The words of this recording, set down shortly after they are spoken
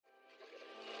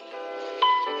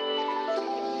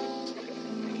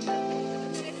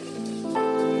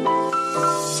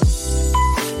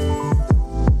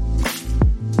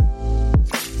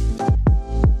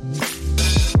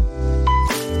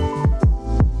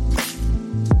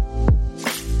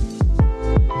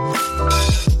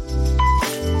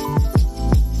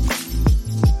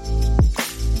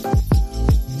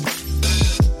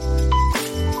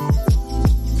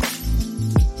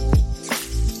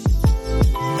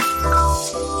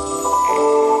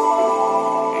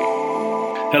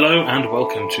Hello and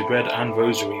welcome to Bread and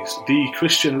Rosaries, the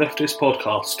Christian leftist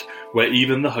podcast where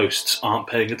even the hosts aren't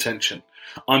paying attention.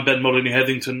 I'm Ben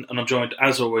Molyneux-Heathington and I'm joined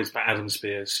as always by Adam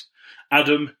Spears.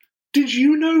 Adam, did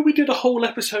you know we did a whole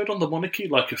episode on the monarchy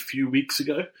like a few weeks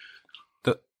ago?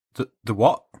 The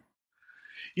what?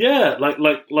 Yeah,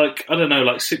 like I don't know,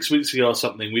 like 6 weeks ago or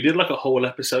something. We did like a whole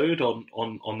episode on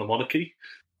the monarchy.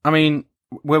 I mean,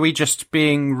 were we just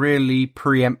being really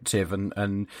preemptive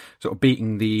and sort of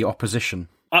beating the opposition?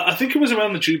 I think it was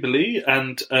around the Jubilee,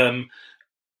 and the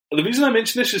reason I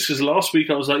mentioned this is because last week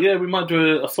I was like, yeah, we might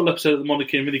do a full episode of the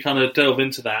monarchy and really kind of delve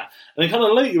into that. And then kind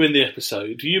of later in the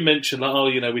episode, you mentioned, like, oh,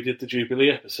 you know, we did the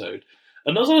Jubilee episode.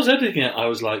 And as I was editing it, I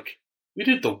was like, we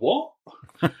did the what?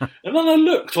 And then I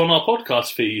looked on our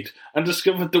podcast feed and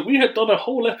discovered that we had done a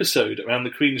whole episode around the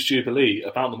Queen's Jubilee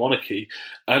about the monarchy,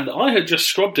 and I had just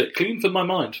scrubbed it clean from my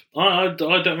mind. I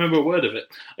don't remember a word of it.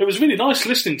 It was really nice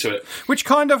listening to it. Which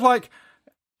kind of like...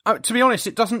 to be honest,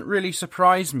 it doesn't really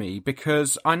surprise me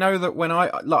because I know that when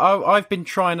I've been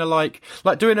trying to like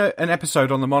doing an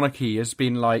episode on the monarchy has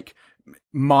been like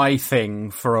my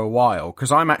thing for a while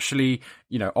because I'm actually,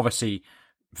 you know, obviously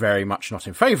very much not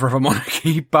in favour of a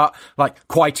monarchy, but like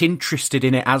quite interested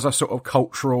in it as a sort of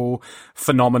cultural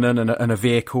phenomenon and a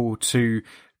vehicle to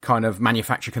kind of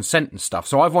manufacture consent and stuff.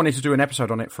 So I've wanted to do an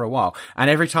episode on it for a while. And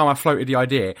every time I floated the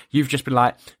idea, you've just been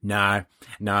like, no,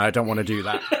 I don't want to do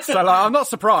that. So like, I'm not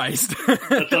surprised.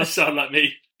 That does sound like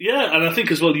me. Yeah, and I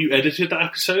think as well you edited that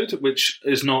episode, which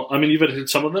is not, I mean, you've edited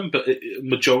some of them, but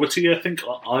majority I think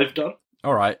I've done.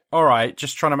 All right.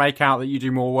 Just trying to make out that you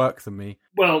do more work than me.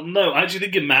 Well, no, I actually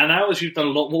think in man hours you've done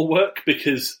a lot more work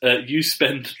because you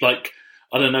spend like,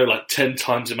 I don't know, like 10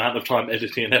 times the amount of time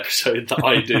editing an episode that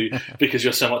I do because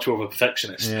you're so much more of a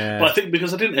perfectionist. Yeah. But I think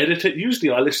because I didn't edit it,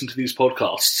 usually I listen to these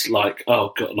podcasts like,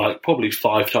 oh God, like probably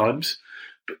 5 times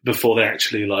before they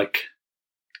actually like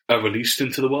are released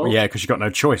into the world. Yeah, because you've got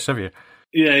no choice, have you?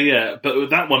 Yeah. But with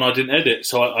that one I didn't edit,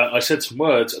 so I said some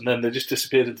words and then they just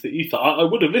disappeared into the ether. I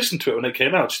would have listened to it when it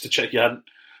came out just to check you hadn't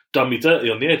done me dirty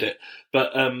on the edit.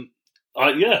 But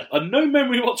I had no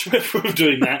memory whatsoever of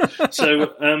doing that.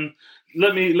 So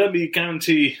let me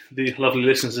guarantee the lovely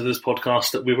listeners of this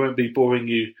podcast that we won't be boring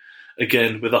you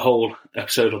again with a whole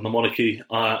episode on the monarchy.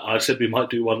 I said we might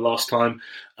do one last time,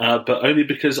 but only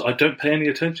because I don't pay any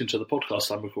attention to the podcast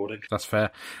I'm recording. That's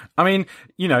fair. I mean,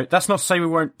 you know, that's not to say we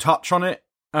won't touch on it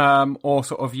or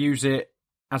sort of use it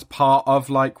as part of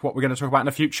like what we're going to talk about in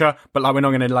the future, but like we're not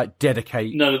going to like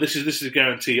dedicate. No, this is a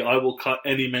guarantee. I will cut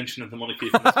any mention of the monarchy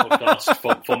from this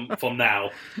podcast from now.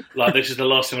 Like this is the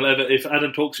last time we'll ever. If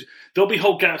Adam talks, there'll be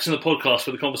whole gaps in the podcast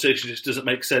where the conversation just doesn't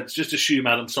make sense. Just assume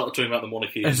Adam started talking about the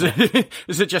monarchy.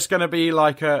 Is it just going to be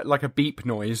like a beep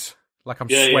noise? Like I'm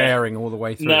swearing all the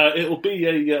way through? No, it will be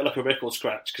like a record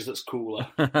scratch because that's cooler.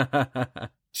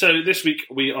 So this week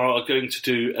we are going to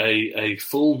do a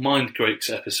full Mind Grapes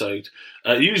episode.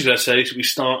 Usually I say we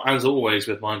start as always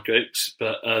with Mind Grapes,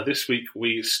 but this week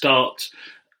we start,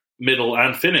 middle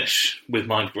and finish with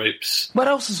Mind Grapes. What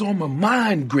else is on my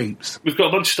mind, Grapes? We've got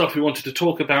a bunch of stuff we wanted to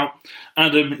talk about.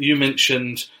 Adam, you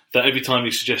mentioned that every time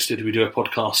you suggested we do a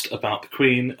podcast about the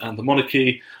Queen and the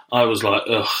monarchy, I was like,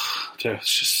 ugh,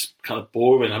 it's just kind of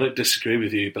boring. I don't disagree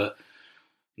with you, but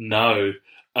no.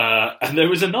 And there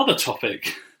was another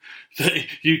topic that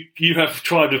you have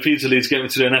tried repeatedly to get me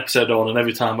to do an episode on, and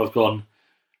every time I've gone,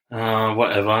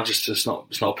 whatever, it's not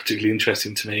particularly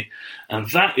interesting to me. And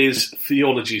that is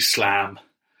Theology Slam.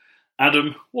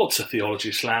 Adam, what's a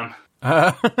Theology Slam?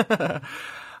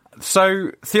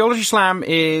 So Theology Slam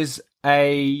is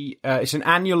it's an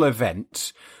annual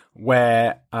event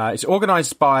where it's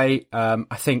organised by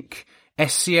I think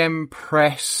SCM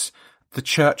Press, the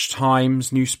Church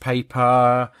Times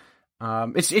newspaper.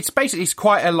 It's basically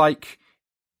quite a like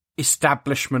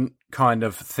establishment kind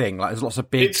of thing. Like there's lots of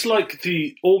big. It's like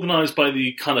the organised by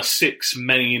the kind of 6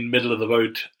 main middle of the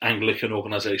road Anglican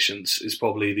organisations is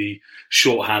probably the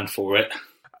shorthand for it.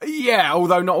 Yeah,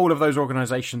 although not all of those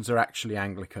organisations are actually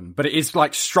Anglican, but it is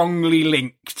like strongly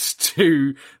linked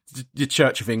to the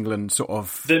Church of England sort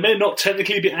of. They may not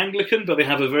technically be Anglican, but they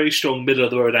have a very strong middle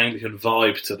of the road Anglican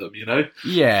vibe to them, you know?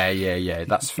 Yeah,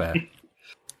 that's fair.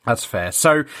 That's fair.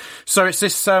 So it's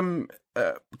this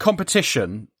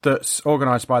competition that's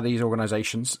organised by these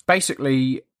organisations.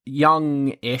 Basically,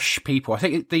 young-ish people. I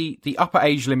think the upper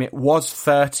age limit was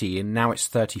 30 and now it's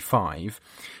 35.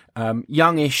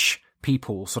 Youngish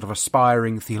people, sort of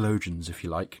aspiring theologians, if you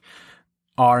like,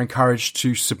 are encouraged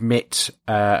to submit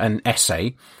an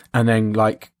essay and then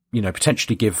like, you know,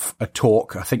 potentially give a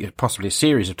talk. I think possibly a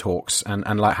series of talks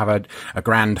and like have a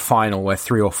grand final where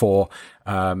 3 or 4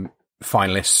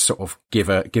 finalists sort of give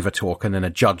a talk and then are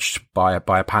judged by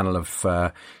a panel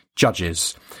of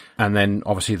judges. And then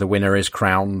obviously the winner is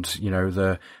crowned, you know,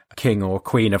 the king or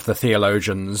queen of the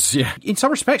theologians. Yeah. In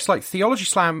some respects, like, Theology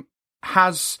Slam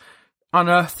has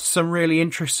unearthed some really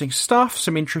interesting stuff,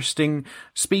 some interesting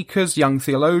speakers, young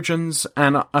theologians,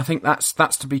 and I think that's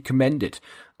to be commended.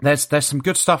 There's some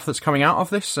good stuff that's coming out of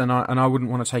this, and I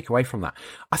wouldn't want to take away from that.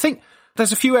 I think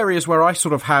there's a few areas where I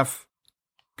sort of have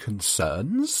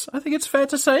concerns, I think it's fair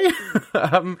to say.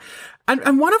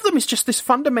 And one of them is just this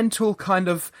fundamental kind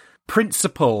of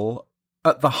principle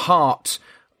at the heart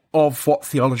of what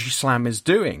Theology Slam is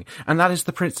doing, and that is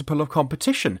the principle of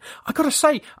competition. I gotta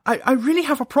say, I really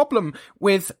have a problem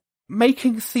with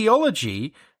making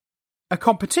theology a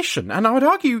competition, and I would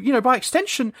argue, you know, by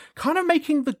extension, kind of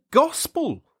making the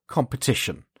gospel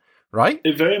competition, right?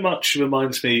 It very much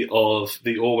reminds me of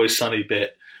the Always Sunny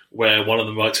bit where one of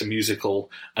them writes a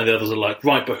musical and the others are like,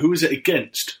 right, but who is it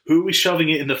against? Who are we shoving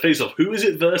it in the face of? Who is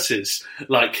it versus?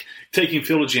 Like, taking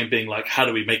theology and being like, how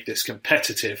do we make this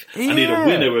competitive? Yeah. I need a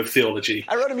winner of theology.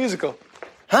 I wrote a musical.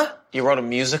 Huh? You wrote a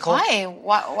musical? Why?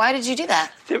 Why did you do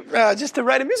that? Just to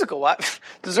write a musical. What?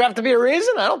 Does there have to be a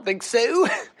reason? I don't think so.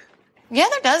 Yeah,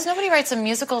 there does. Nobody writes a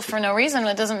musical for no reason.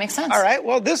 It doesn't make sense. All right,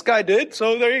 well, this guy did,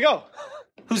 so there you go.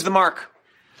 Who's the mark?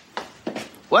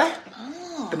 What?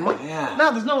 Yeah.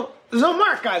 No, there's no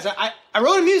mark, guys. I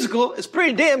wrote a musical. It's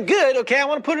pretty damn good. Okay, I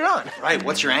want to put it on. Right.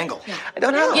 What's your angle? Yeah. I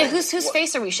don't know. Yeah, whose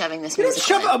face are we shoving this You don't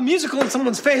musical shove in? a musical in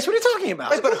someone's face. What are you talking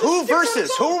about? Right, but who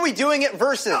versus? Who are we doing it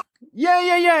versus?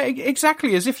 Yeah,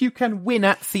 exactly. As if you can win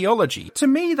at theology. To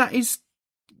me, that is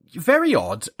very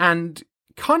odd and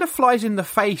kind of flies in the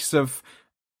face of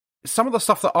some of the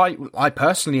stuff that I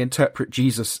personally interpret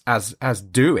Jesus as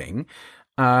doing,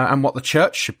 and what the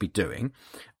church should be doing.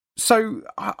 So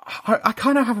I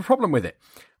kind of have a problem with it.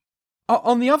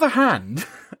 On the other hand,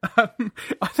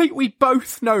 I think we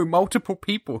both know multiple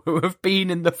people who have been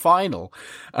in the final,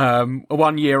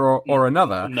 one year or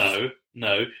another.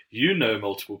 No, you know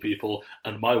multiple people,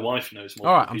 and my wife knows multiple people.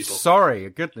 All right, I'm sorry.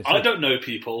 Goodness. I don't know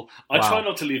people. I try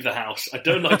not to leave the house. I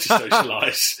don't like to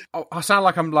socialise. I sound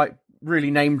like I'm like really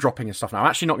name dropping and stuff now. I'm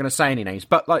actually not going to say any names,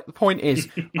 but like the point is,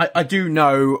 I do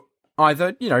know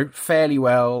either, you know, fairly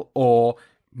well or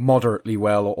moderately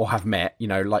well, or have met, you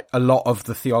know, like a lot of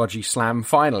the Theology Slam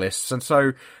finalists. And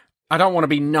so I don't want to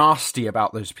be nasty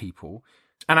about those people.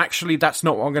 And actually that's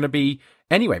not what I'm going to be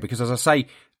anyway, because as I say,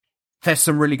 there's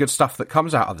some really good stuff that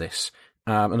comes out of this.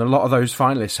 And a lot of those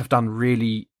finalists have done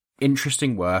really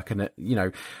interesting work. And, you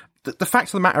know, the fact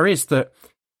of the matter is that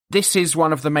this is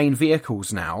one of the main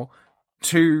vehicles now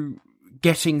to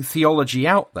getting theology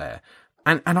out there.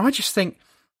 And I just think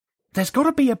there's got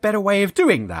to be a better way of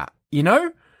doing that, you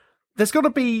know? There's got to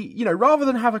be, you know, rather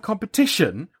than have a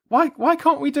competition, why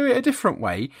can't we do it a different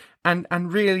way and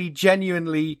really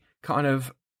genuinely kind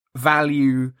of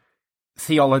value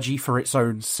theology for its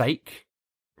own sake?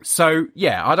 So,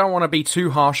 yeah, I don't want to be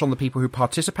too harsh on the people who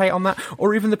participate on that,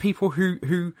 or even the people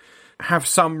who have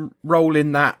some role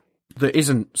in that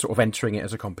isn't sort of entering it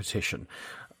as a competition.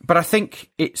 But I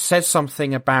think it says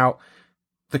something about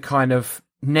the kind of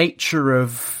nature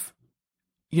of,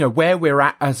 you know, where we're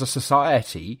at as a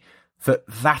society,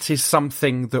 that is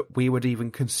something that we would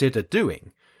even consider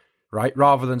doing, right?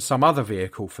 Rather than some other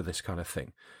vehicle for this kind of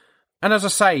thing. And as I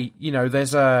say, you know,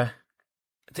 this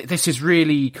is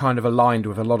really kind of aligned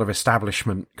with a lot of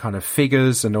establishment kind of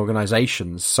figures and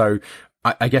organizations. So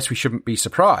I guess we shouldn't be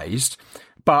surprised.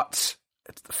 But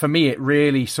for me, it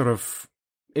really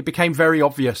it became very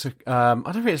obvious. I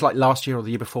don't think it's like last year or the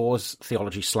year before's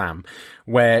Theology Slam,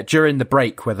 where during the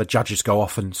break where the judges go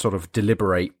off and sort of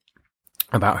deliberate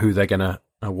about who they're going to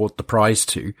award the prize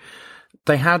to,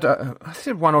 they had I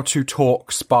think one or two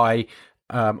talks by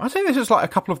I think this is like a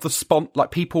couple of the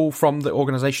people from the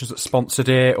organizations that sponsored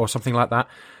it or something like that,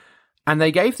 and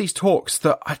they gave these talks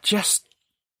that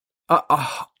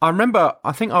I remember,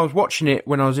 I think I was watching it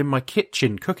when I was in my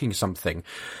kitchen cooking something,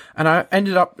 and I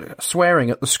ended up swearing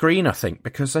at the screen, I think,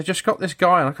 because they just got this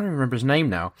guy, and I can't even remember his name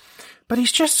now, but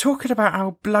he's just talking about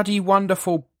how bloody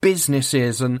wonderful business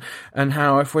is, and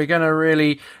how if we're going to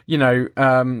really, you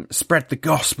know, spread the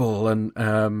gospel,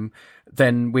 and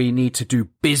then we need to do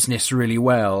business really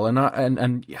well,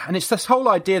 and it's this whole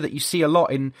idea that you see a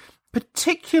lot in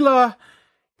particular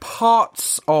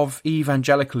parts of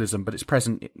evangelicalism, but it's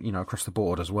present, you know, across the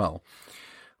board as well,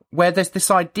 where there's this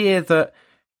idea that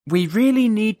we really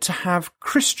need to have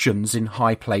Christians in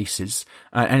high places,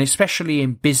 and especially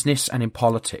in business and in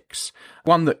politics.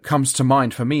 One that comes to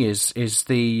mind for me is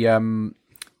the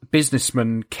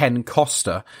businessman Ken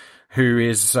Costa, who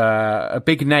is a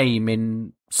big name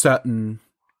in certain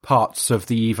parts of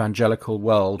the evangelical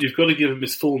world. You've got to give him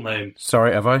his full name.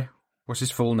 Sorry, have I? What's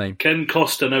his full name? Ken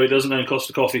Costa. No, he doesn't own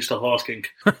Costa Coffee. Stop asking.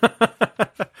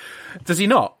 Does he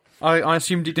not? I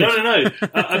assumed he did. No.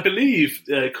 I believe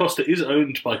Costa is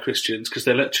owned by Christians because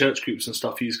they let church groups and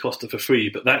stuff use Costa for free,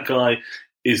 but that guy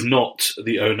is not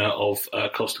the owner of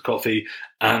Costa Coffee.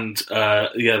 And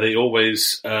they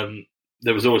always...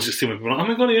 there was always this thing where people were like,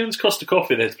 oh my God, he owns Costa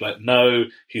Coffee. They'd be like, no,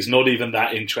 he's not even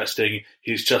that interesting.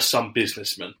 He's just some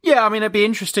businessman. Yeah, I mean, I'd be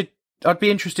interested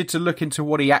to look into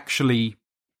what he actually,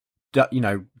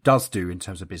 does do in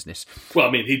terms of business. Well,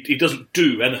 I mean, he doesn't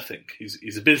do anything.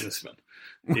 He's a businessman.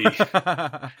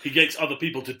 He gets other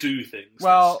people to do things.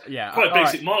 Well, yeah, quite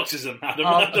basic Marxism, Adam.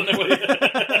 I don't know what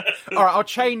all right, I'll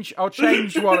change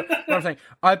what I'm saying.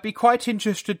 I'd be quite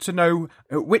interested to know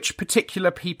which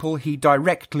particular people he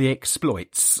directly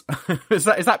exploits. Is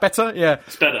that better? Yeah,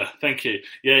 it's better. Thank you.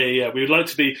 Yeah. We would like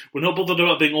to be. We're not bothered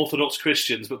about being Orthodox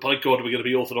Christians, but by God, we're going to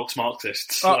be Orthodox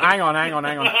Marxists. Oh, hang on. All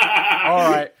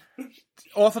right.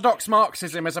 Orthodox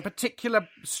Marxism is a particular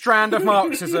strand of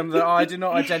Marxism that I do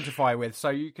not identify with, so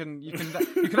you can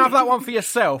have that one for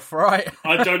yourself, right?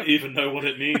 I don't even know what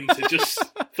it means. I just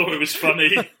thought it was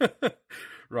funny.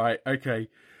 Right, okay.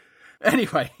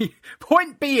 Anyway,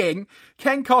 point being,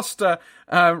 Ken Costa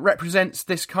represents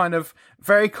this kind of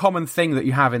very common thing that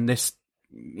you have in this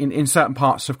in certain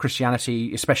parts of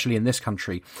Christianity, especially in this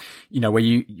country, where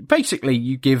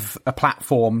you give a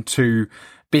platform to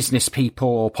business people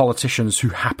or politicians who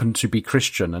happen to be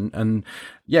Christian and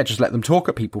just let them talk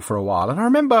at people for a while. And I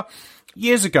remember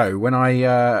years ago when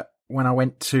I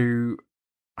went to,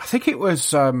 I think it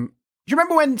was, do you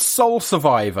remember when Soul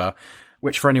Survivor,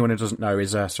 which for anyone who doesn't know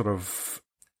is a sort of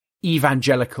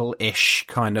evangelical-ish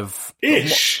kind of...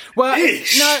 Ish? Well,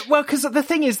 Ish. No, well, because the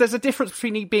thing is, there's a difference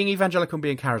between being evangelical and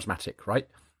being charismatic, right?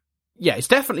 Yeah, it's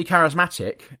definitely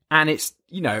charismatic, and it's,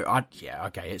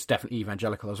 it's definitely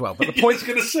evangelical as well. But the point... I was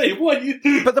going to say, what you...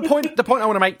 But the point I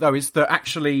want to make, though, is that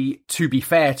actually, to be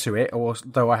fair to it,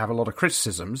 although I have a lot of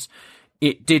criticisms,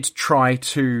 it did try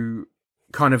to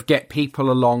kind of get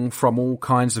people along from all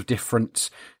kinds of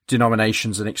different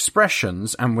denominations and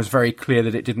expressions, and was very clear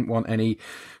that it didn't want any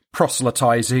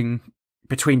proselytizing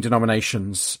between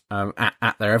denominations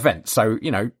at their events. So,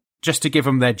 just to give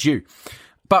them their due.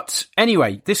 But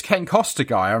anyway, this Ken Costa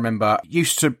guy, I remember,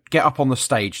 used to get up on the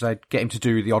stage. They'd get him to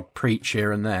do the odd preach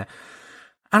here and there.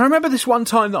 And I remember this one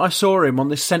time that I saw him on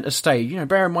this centre stage.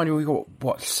 Bear in mind, we got,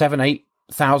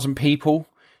 7,000-8,000 people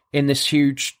in this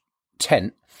huge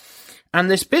tent. And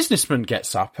this businessman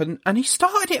gets up and he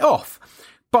started it off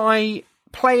by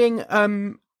playing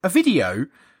a video.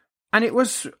 And it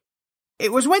was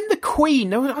when the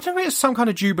Queen, I don't know if it's some kind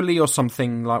of Jubilee or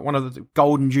something, like one of the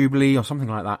Golden Jubilee or something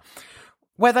like that,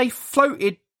 where they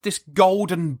floated this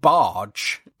golden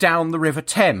barge down the River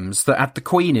Thames that had the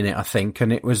Queen in it, I think,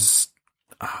 and it was,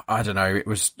 I don't know, it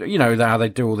was, how they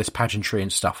do all this pageantry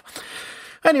and stuff.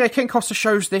 Anyway, Ken Costa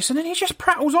shows this, and then he just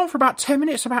prattles on for about 10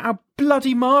 minutes about how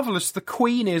bloody marvellous the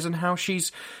Queen is and how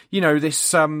she's,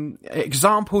 this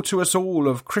example to us all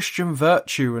of Christian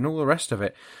virtue and all the rest of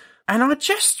it. And I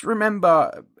just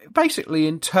remember basically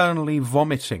internally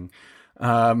vomiting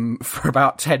for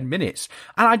about 10 minutes.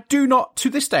 And to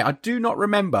this day, I do not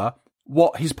remember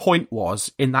what his point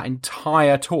was in that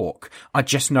entire talk. I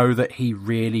just know that he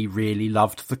really, really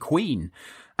loved the Queen.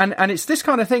 And it's this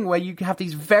kind of thing where you have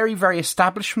these very, very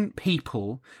establishment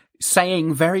people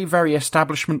saying very, very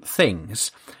establishment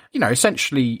things,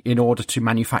 essentially in order to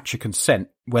manufacture consent,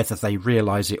 whether they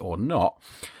realise it or not.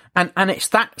 And it's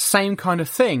that same kind of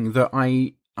thing that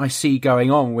I see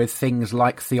going on with things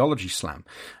like Theology Slam.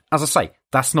 As I say,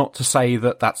 that's not to say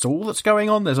that that's all that's going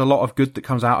on. There's a lot of good that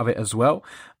comes out of it as well.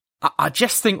 I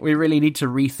just think we really need to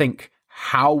rethink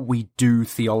how we do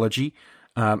theology,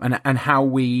 and how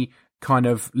we kind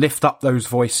of lift up those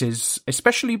voices,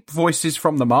 especially voices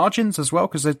from the margins as well,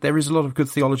 because there is a lot of good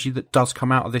theology that does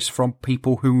come out of this from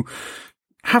people who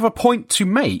have a point to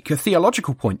make, a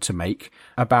theological point to make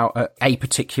about a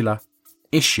particular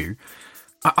issue.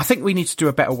 I think we need to do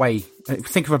a better way,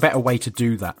 think of a better way to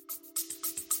do that.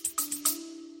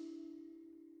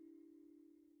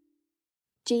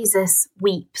 Jesus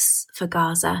weeps for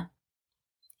Gaza.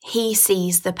 He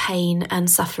sees the pain and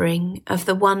suffering of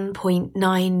the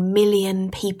 1.9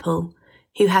 million people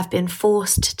who have been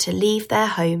forced to leave their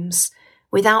homes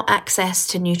without access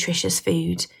to nutritious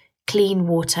food, clean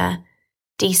water,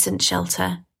 decent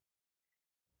shelter.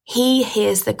 He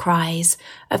hears the cries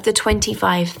of the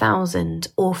 25,000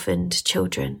 orphaned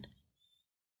children.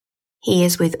 He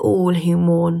is with all who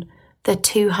mourn the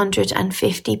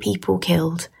 250 people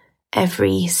killed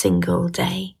every single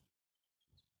day.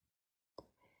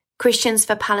 Christians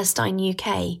for Palestine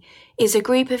UK is a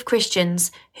group of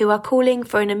Christians who are calling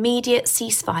for an immediate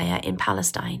ceasefire in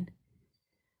Palestine.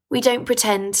 We don't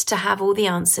pretend to have all the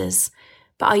answers,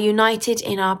 but are united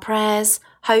in our prayers,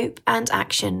 hope and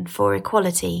action for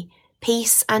equality,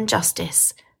 peace and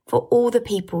justice for all the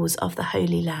peoples of the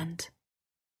Holy Land.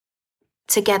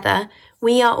 Together,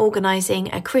 we are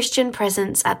organising a Christian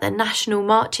presence at the National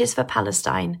Marches for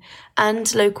Palestine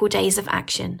and local days of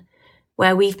action,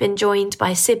 where we've been joined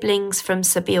by siblings from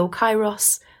Sabeel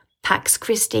Kairos, Pax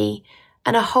Christi,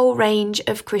 and a whole range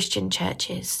of Christian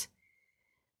churches.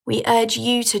 We urge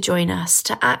you to join us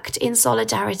to act in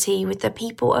solidarity with the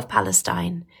people of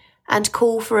Palestine and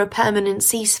call for a permanent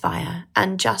ceasefire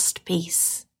and just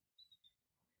peace.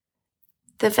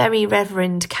 The Very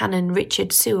Reverend Canon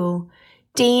Richard Sewell,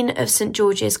 Dean of St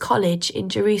George's College in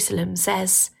Jerusalem,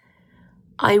 says,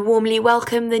 "I warmly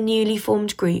welcome the newly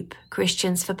formed group,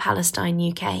 Christians for Palestine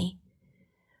UK.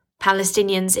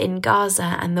 Palestinians in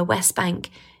Gaza and the West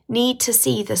Bank need to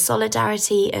see the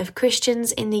solidarity of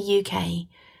Christians in the UK,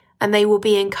 and they will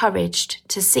be encouraged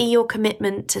to see your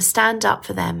commitment to stand up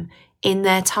for them in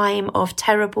their time of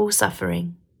terrible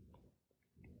suffering."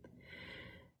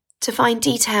 To find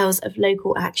details of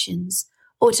local actions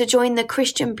or to join the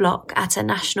Christian bloc at a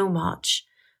national march,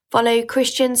 follow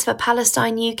Christians for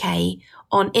Palestine UK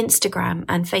on Instagram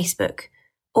and Facebook,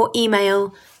 or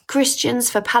email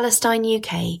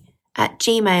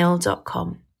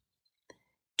christiansforpalestineuk@gmail.com.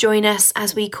 Join us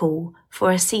as we call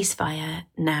for a ceasefire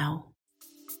now.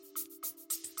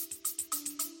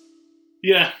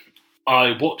 Yeah,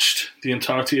 I watched the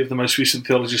entirety of the most recent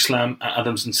Theology Slam at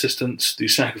Adam's insistence, the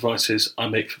sacrifices I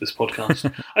make for this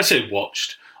podcast. I say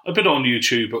watched. I put it on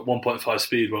YouTube at 1.5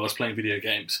 speed while I was playing video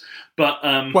games. But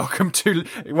Welcome to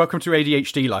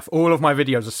ADHD life. All of my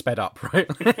videos are sped up, right?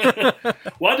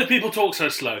 why do people talk so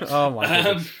slow? Oh my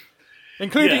goodness.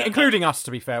 Including us,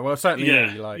 to be fair. Well, certainly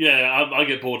me. I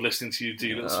get bored listening to you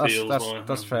do little spiels.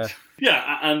 That's fair.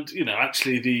 Yeah, and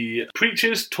actually the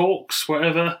preachers, talks,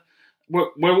 whatever,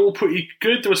 we're all pretty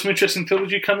good. There was some interesting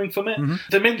theology coming from it. Mm-hmm.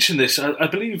 They mentioned this, I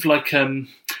believe,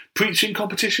 preaching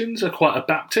competitions are quite a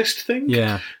Baptist thing.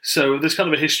 Yeah. So there's kind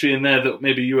of a history in there that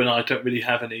maybe you and I don't really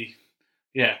have any,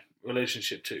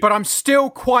 relationship to. But I'm still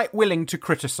quite willing to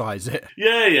criticise it.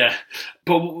 Yeah.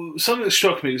 But something that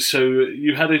struck me, so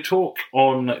you had a talk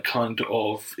on kind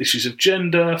of issues of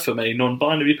gender from a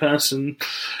non-binary person.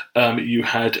 You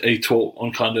had a talk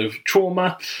on kind of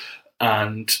trauma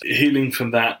and healing from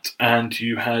that, and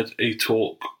you had a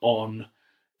talk on, I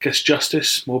guess,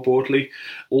 justice more broadly.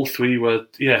 All three were,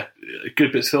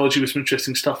 good bits of theology with some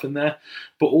interesting stuff in there,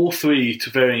 but all three, to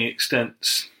varying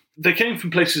extents, they came from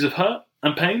places of hurt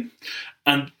and pain,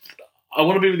 and I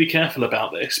want to be really careful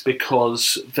about this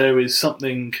because there is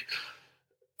something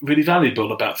really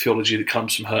valuable about theology that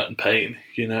comes from hurt and pain.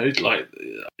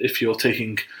 If you're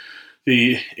taking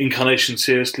the incarnation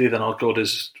seriously, then our God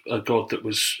is a God that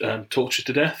was tortured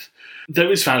to death.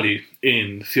 There is value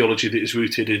in theology that is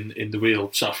rooted in the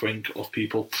real suffering of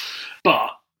people.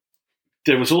 But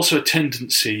there was also a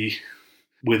tendency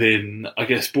within, I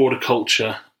guess, broader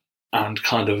culture and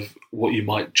kind of what you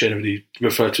might generally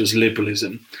refer to as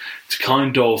liberalism to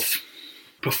kind of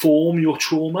perform your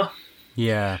trauma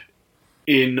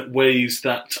in ways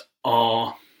that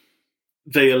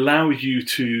they allow you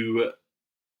to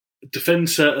defend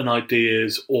certain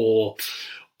ideas or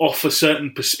offer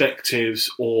certain perspectives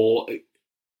or,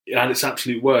 at its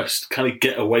absolute worst, kind of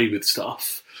get away with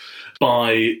stuff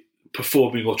by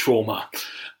performing your trauma.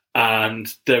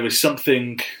 And there is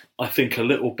something, I think, a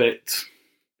little bit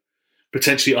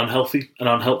potentially unhealthy and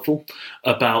unhelpful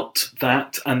about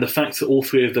that. And the fact that all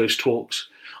three of those talks,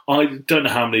 I don't know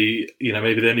how many,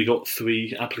 maybe they only got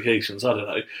 3 applications, I don't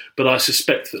know. But I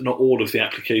suspect that not all of the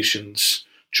applications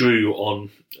drew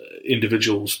on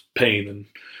individuals' pain and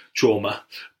trauma,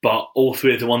 but all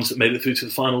 3 of the ones that made it through to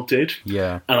the final did.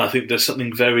 Yeah. And I think there's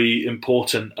something very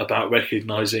important about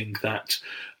recognising that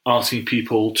asking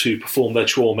people to perform their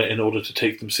trauma in order to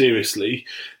take them seriously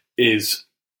is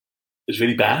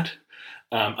really bad.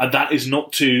 And that is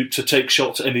not to take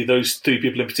shots at any of those 3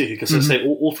 people in particular, because I say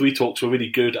all 3 talks were really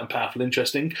good and powerful,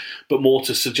 interesting, but more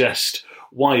to suggest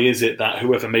why is it that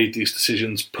whoever made these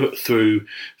decisions put through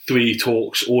 3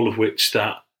 talks, all of which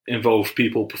that involved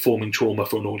people performing trauma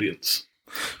for an audience.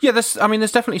 Yeah, there's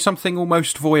definitely something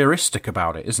almost voyeuristic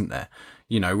about it, isn't there?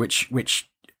 Which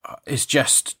is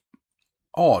just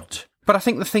odd. But I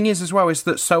think the thing is as well is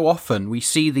that so often we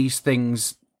see these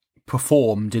things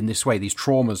performed in this way, these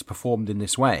traumas performed in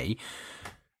this way,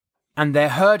 and they're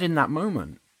heard in that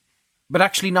moment. But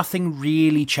actually nothing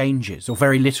really changes, or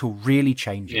very little really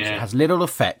changes. Yeah. It has little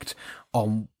effect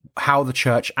on how the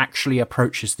church actually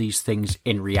approaches these things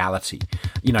in reality.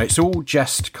 You know, it's all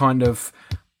just kind of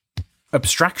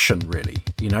abstraction, really,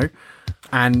 you know?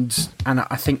 And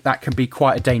I think that can be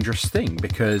quite a dangerous thing,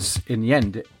 because in the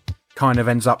end, it kind of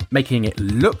ends up making it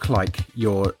look like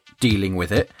you're dealing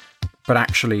with it, but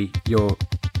actually you're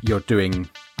doing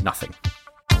nothing.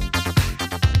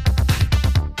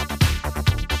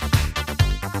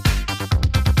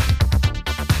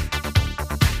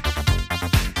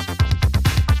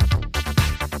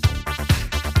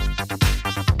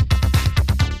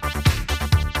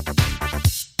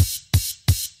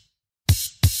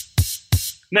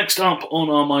 Next up on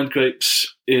our Mind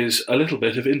Grapes is a little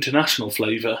bit of international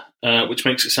flavour, which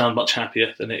makes it sound much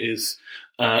happier than it is.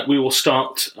 We will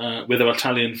start with our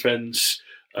Italian friends.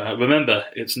 Remember,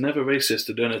 it's never racist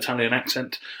to do an Italian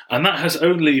accent, and that has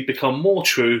only become more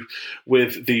true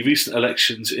with the recent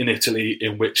elections in Italy,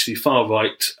 in which the far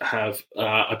right have,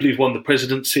 I believe, won the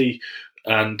presidency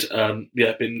and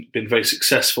been very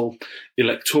successful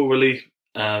electorally.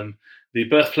 The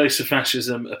birthplace of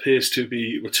fascism appears to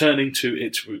be returning to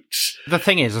its roots. The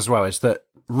thing is, as well, is that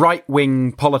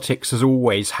right-wing politics has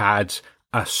always had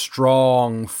a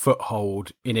strong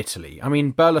foothold in Italy. I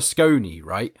mean, Berlusconi,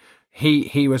 right?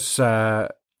 He was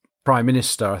prime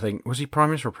minister, I think. Was he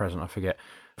prime minister or president? I forget.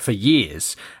 For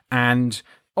years. And,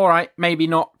 all right, maybe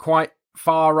not quite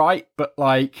far right, but,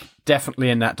 like, definitely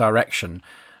in that direction.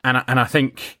 And I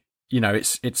think, you know,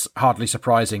 it's hardly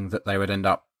surprising that they would end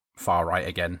up far right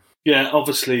again. Yeah,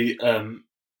 obviously,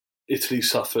 Italy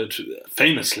suffered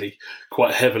famously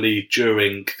quite heavily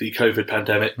during the COVID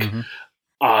pandemic. Mm-hmm.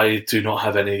 I do not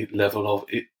have any level of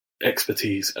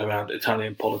expertise around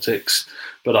Italian politics,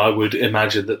 but I would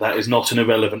imagine that is not an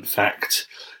irrelevant fact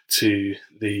to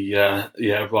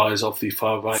the rise of the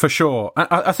far right. For sure.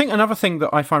 I think another thing that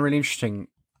I find really interesting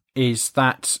is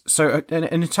that, so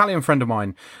an Italian friend of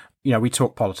mine, you know, we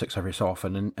talk politics every so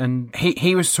often, and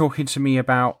he was talking to me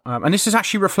about, and this is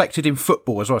actually reflected in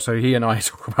football as well. So he and I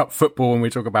talk about football and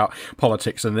we talk about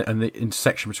politics and the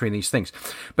intersection between these things.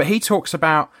 But he talks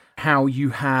about how you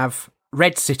have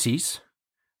red cities,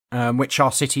 which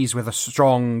are cities with a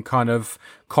strong kind of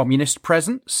communist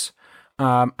presence,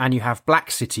 and you have black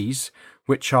cities,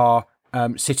 which are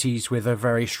cities with a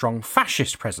very strong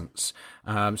fascist presence.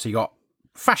 So you got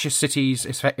fascist cities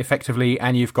effectively,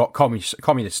 and you've got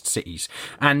communist cities.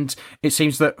 And it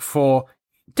seems that for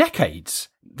decades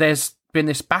there's been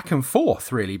this back and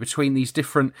forth really between these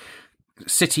different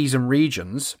cities and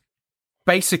regions,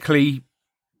 basically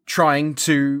trying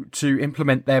to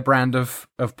implement their brand of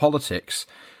politics.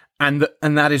 And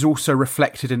that is also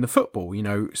reflected in the football. You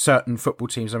know, certain football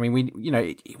teams, I mean,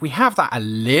 we have that a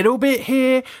little bit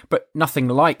here, but nothing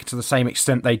like to the same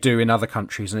extent they do in other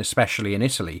countries, and especially in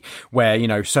Italy, where, you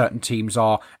know, certain teams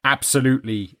are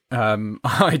absolutely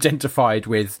identified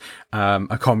with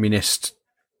a communist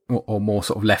or more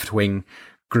sort of left-wing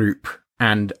group,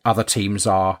 and other teams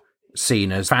are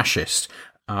seen as fascist.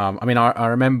 I mean, I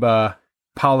remember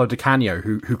Paolo Di Canio,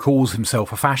 who calls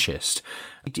himself a fascist.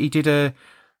 He did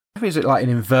is it like an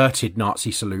inverted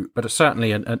Nazi salute, but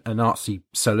certainly a Nazi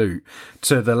salute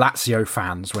to the Lazio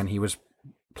fans when he was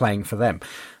playing for them.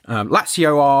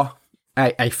 Lazio are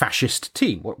a fascist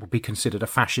team, what would be considered a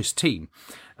fascist team.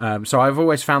 So I've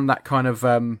always found that kind of,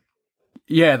 that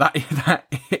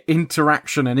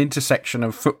interaction and intersection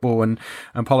of football and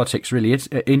politics really is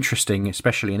interesting,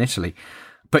 especially in Italy.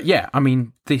 But yeah, I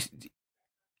mean,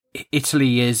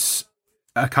 Italy is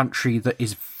a country that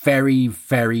is very,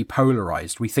 very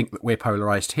polarized. We think that we're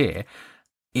polarized here.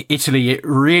 Italy, it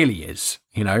really is,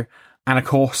 you know. And of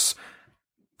course,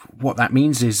 what that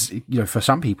means is, you know, for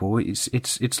some people,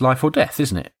 it's life or death,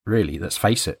 isn't it? Really, let's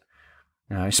face it.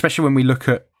 Especially when we look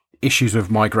at issues of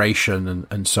migration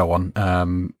and so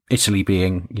on. Italy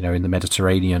being, you know, in the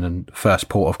Mediterranean and first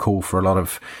port of call for a lot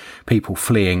of people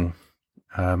fleeing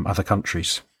other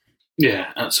countries.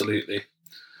 Yeah, absolutely.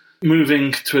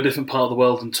 Moving to a different part of the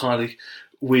world entirely,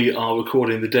 we are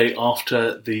recording the day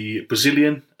after the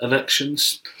Brazilian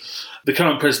elections. The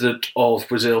current president of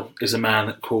Brazil is a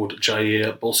man called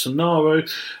Jair Bolsonaro,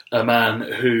 a man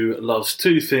who loves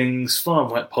two things: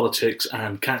 far-right politics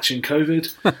and catching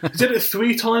COVID. He said it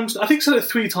 3 times. I think he said it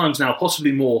 3 times now,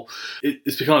 possibly more.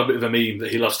 It's become a bit of a meme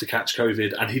that he loves to catch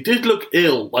COVID, and he did look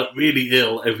ill, like really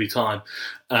ill every time.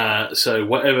 So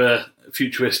whatever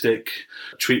futuristic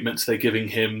treatments they're giving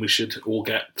him, we should all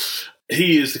get.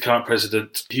 He is the current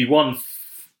president. He won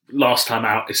last time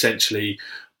out, essentially,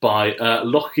 by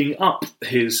locking up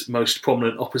his most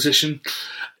prominent opposition.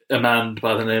 a man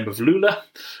by the name of Lula.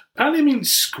 Apparently it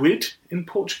means squid in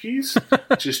Portuguese,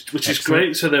 which is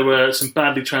great. So there were some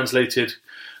badly translated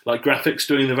graphics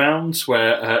doing the rounds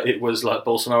where it was like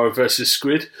Bolsonaro versus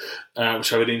squid,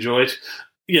 which I really enjoyed.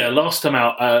 Yeah, last time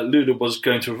out, Lula was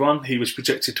going to run. He was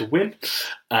projected to win.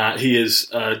 He is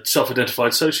a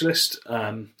self-identified socialist.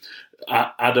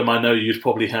 Adam, I know you'd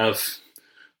probably have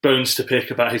bones to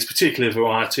pick about his particular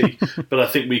variety, but I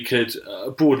think we could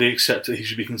broadly accept that he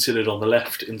should be considered on the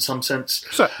left in some sense.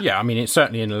 So, yeah, I mean, it's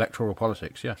certainly in electoral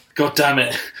politics, yeah. God damn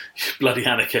it, you bloody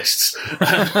anarchists.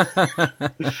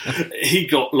 He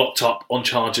got locked up on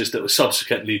charges that were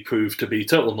subsequently proved to be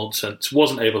total nonsense,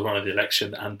 wasn't able to run in the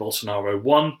election, and Bolsonaro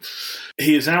won.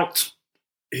 He is out.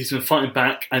 He's been fighting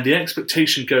back, and the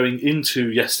expectation going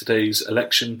into yesterday's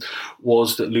election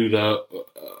was that Lula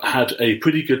had a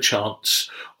pretty good chance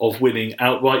of winning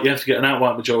outright. You have to get an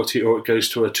outright majority or it goes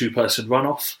to a two-person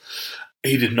runoff.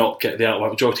 He did not get the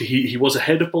outright majority. He was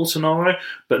ahead of Bolsonaro,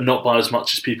 but not by as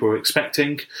much as people were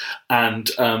expecting. And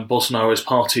Bolsonaro's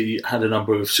party had a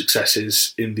number of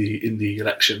successes in the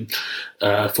election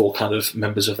for kind of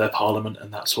members of their parliament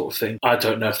and that sort of thing. I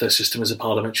don't know if their system is a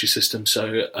parliamentary system,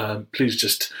 so please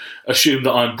just assume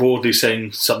that I'm broadly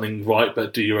saying something right,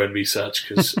 but do your own research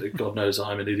because God knows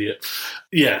I'm an idiot.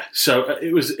 Yeah, so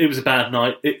it was a bad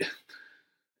night.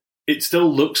 It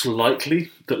still looks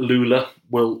likely that Lula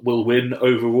will win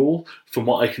overall, from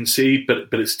what I can see, but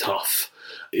it's tough.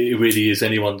 It really is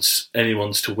anyone's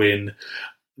to win.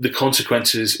 The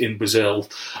consequences in Brazil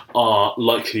are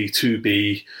likely to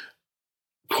be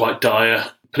quite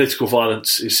dire. Political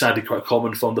violence is sadly quite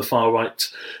common from the far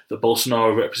right that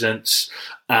Bolsonaro represents,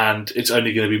 and it's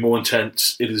only going to be more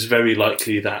intense. It is very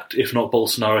likely that, if not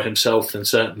Bolsonaro himself, then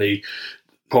certainly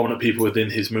prominent people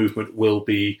within his movement will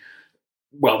be.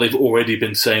 Well, they've already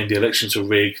been saying the elections are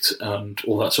rigged and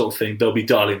all that sort of thing. They'll be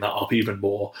dialing that up even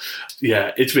more.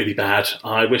 Yeah, it's really bad.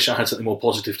 I wish I had something more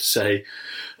positive to say.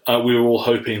 We were all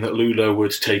hoping that Lula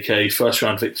would take a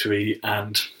first-round victory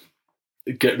and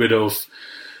get rid of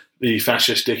the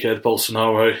fascist dickhead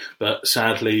Bolsonaro, but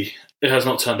sadly, it has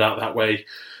not turned out that way.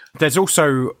 There's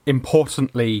also,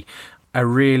 importantly, a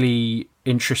really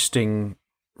interesting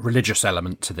religious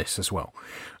element to this as well,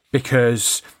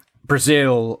 because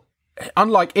Brazil,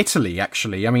 unlike Italy,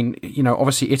 actually, I mean,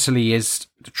 obviously Italy is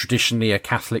traditionally a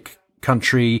Catholic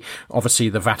country. Obviously,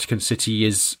 the Vatican City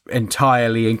is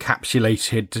entirely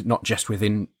encapsulated, not just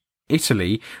within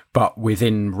Italy, but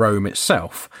within Rome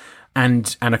itself.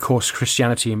 And of course,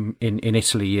 Christianity in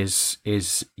Italy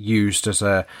is used as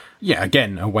a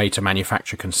way to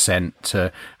manufacture consent,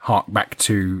 to hark back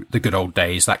to the good old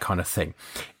days, that kind of thing.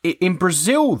 In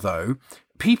Brazil, though,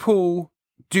 people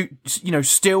do,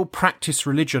 still practice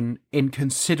religion in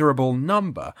considerable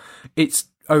number. It's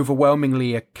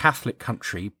overwhelmingly a Catholic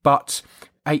country, but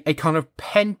a kind of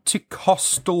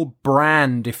Pentecostal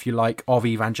brand, if you like, of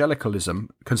evangelicalism,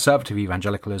 conservative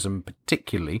evangelicalism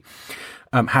particularly,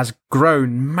 has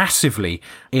grown massively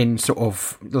in sort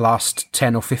of the last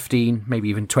 10 or 15, maybe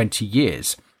even 20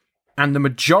 years. And the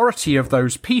majority of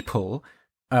those people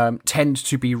tend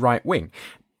to be right-wing.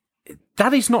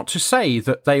 That is not to say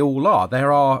that they all are.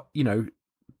 There are,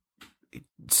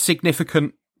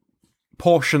 significant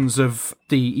portions of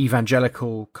the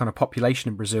evangelical kind of population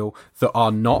in Brazil that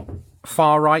are not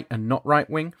far-right and not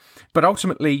right-wing. But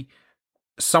ultimately,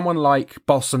 someone like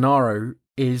Bolsonaro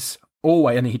is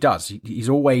always, and he's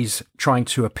always trying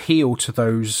to appeal to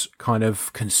those kind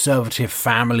of conservative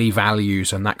family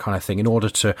values and that kind of thing in order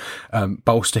to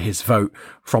bolster his vote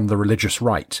from the religious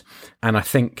right. And I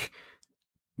think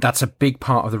that's a big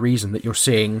part of the reason that you're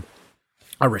seeing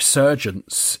a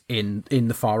resurgence in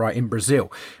the far right in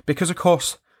Brazil, because of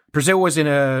course Brazil was in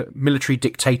a military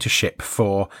dictatorship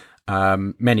for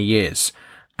many years,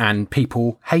 and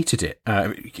people hated it.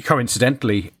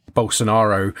 Coincidentally,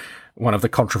 Bolsonaro, one of the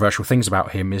controversial things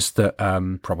about him is that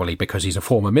probably because he's a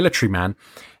former military man,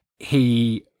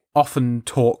 he often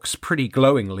talks pretty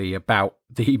glowingly about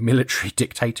the military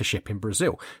dictatorship in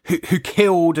Brazil, who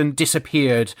killed and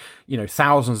disappeared,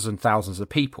 thousands and thousands of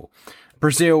people.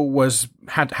 Brazil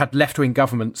had left-wing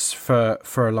governments for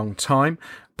a long time,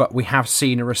 but we have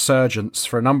seen a resurgence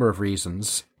for a number of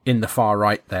reasons in the far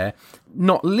right there,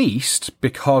 not least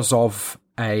because of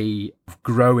a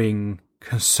growing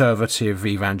conservative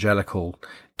evangelical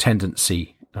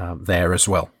tendency there as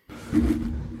well.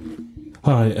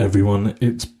 Hi everyone,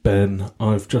 it's Ben.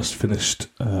 I've just finished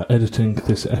editing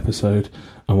this episode.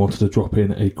 I wanted to drop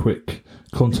in a quick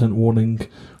content warning.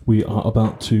 We are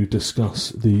about to discuss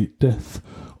the death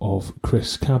of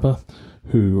Chris Kaba,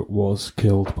 who was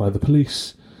killed by the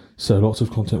police. So lots of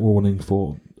content warning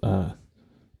for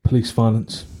police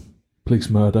violence. police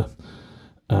murder,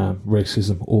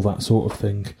 racism, all that sort of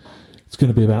thing. It's going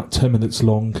to be about 10 minutes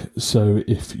long, so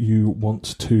if you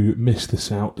want to miss this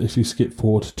out, if you skip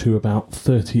forward to about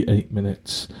 38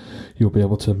 minutes, you'll be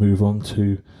able to move on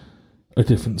to a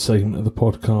different segment of the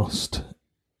podcast.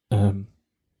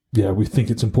 We think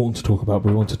it's important to talk about, but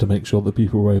we wanted to make sure that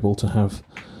people were able to have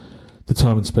the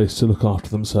time and space to look after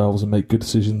themselves and make good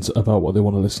decisions about what they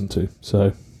want to listen to.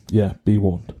 So, be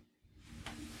warned.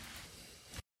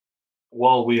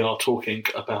 While we are talking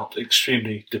about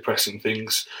extremely depressing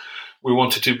things, we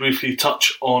wanted to briefly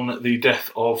touch on the death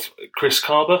of Chris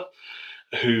Kaba,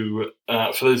 who,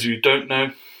 for those of you who don't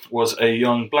know, was a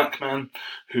young black man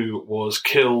who was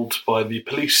killed by the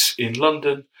police in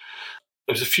London.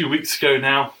 It was a few weeks ago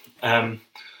now,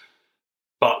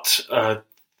 but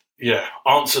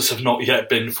answers have not yet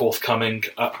been forthcoming.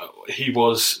 He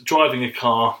was driving a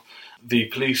car. The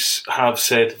police have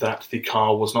said that the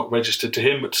car was not registered to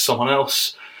him but to someone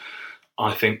else.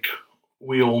 I think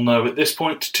we all know at this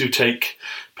point to take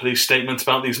police statements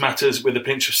about these matters with a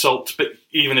pinch of salt, but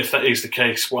even if that is the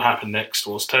case, what happened next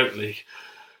was totally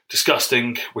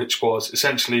disgusting, which was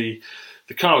essentially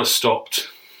the car was stopped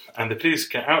and the police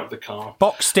get out of the car.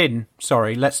 Boxed in,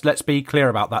 sorry, let's be clear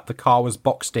about that. The car was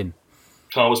boxed in.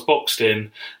 Car was boxed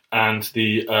in and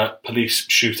the police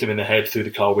shoot him in the head through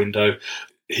the car window.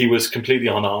 He was completely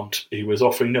unarmed. He was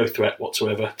offering no threat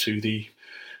whatsoever to the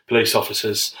police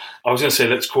officers. I was going to say,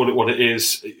 let's call it what it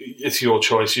is. It's your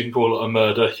choice. You can call it a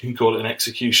murder. You can call it an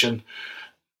execution.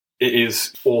 It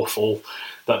is awful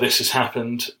that this has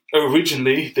happened.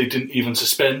 Originally, they didn't even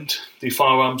suspend the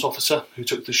firearms officer who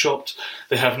took the shot.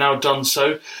 They have now done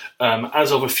so.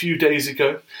 As of a few days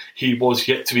ago, he was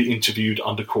yet to be interviewed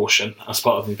under caution as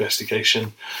part of the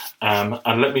investigation.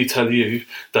 And let me tell you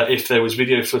that if there was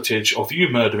video footage of you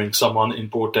murdering someone in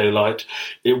broad daylight,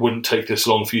 it wouldn't take this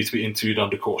long for you to be interviewed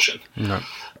under caution. No.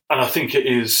 And I think it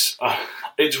is,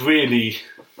 it's really,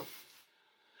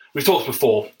 we've talked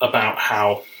before about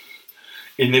how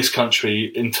in this country,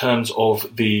 in terms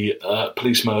of the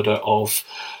police murder of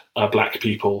black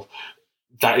people,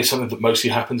 that is something that mostly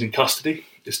happens in custody.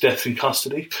 It's deaths in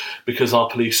custody because our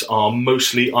police are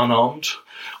mostly unarmed,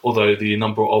 although the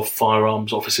number of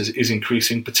firearms officers is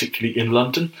increasing, particularly in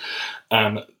London.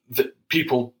 That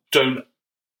people don't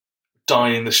die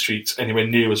in the streets anywhere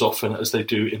near as often as they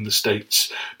do in the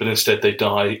States, but instead they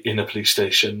die in a police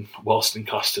station whilst in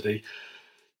custody.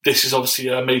 This is obviously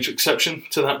a major exception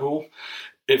to that rule.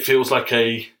 It feels like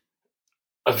a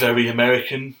very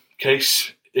American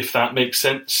case, if that makes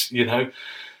sense, you know.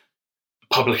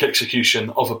 Public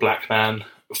execution of a black man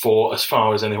for, as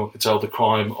far as anyone can tell, the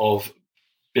crime of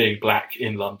being black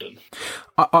in London.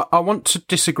 I want to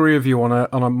disagree with you on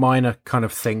a minor kind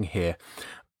of thing here.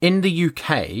 In the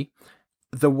UK,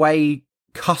 the way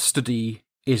custody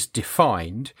is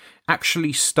defined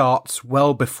actually starts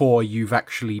well before you've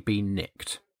actually been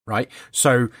nicked, right?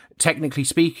 So technically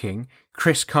speaking,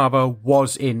 Chris Kaba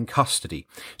was in custody.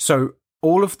 So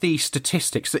all of the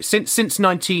statistics that since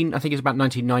I think it's about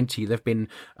 1990, there've been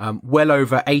well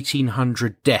over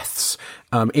 1,800 deaths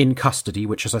in custody,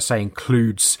 which, as I say,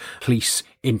 includes police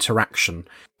interaction.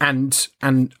 And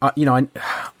you know,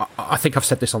 I think I've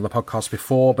said this on the podcast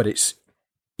before, but it's,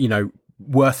 you know,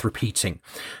 worth repeating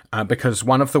because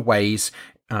one of the ways,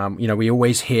 you know, we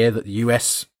always hear that the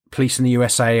US police in the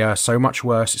USA are so much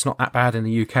worse. It's not that bad in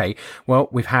the UK. Well,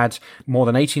 we've had more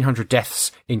than 1,800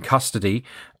 deaths in custody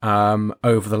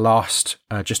over the last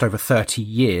just over 30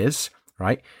 years,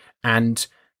 right? And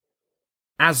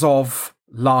as of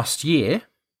last year,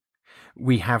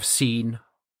 we have seen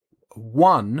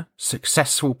one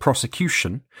successful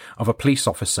prosecution of a police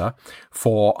officer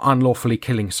for unlawfully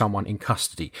killing someone in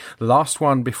custody. The last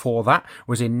one before that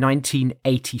was in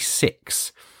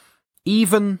 1986.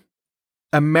 Even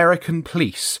American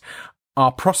police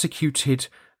are prosecuted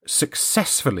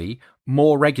successfully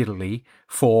more regularly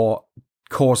for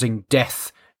causing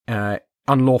death,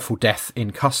 unlawful death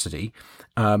in custody,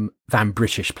 than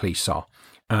British police are.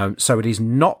 So it is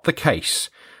not the case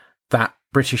that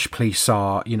British police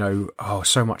are, you know,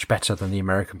 so much better than the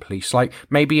American police. Like,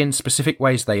 maybe in specific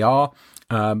ways they are,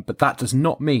 but that does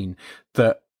not mean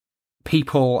that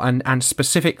people, and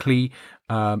specifically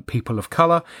people of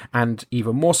colour, and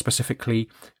even more specifically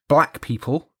black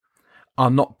people,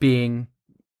 are not being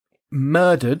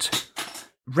murdered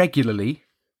regularly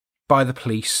by the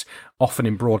police, often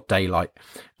in broad daylight.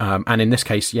 And in this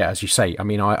case, yeah, as you say, I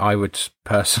mean, I would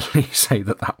personally say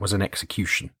that was an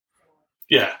execution.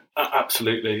 Yeah,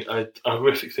 absolutely. A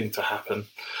horrific thing to happen.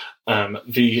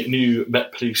 The new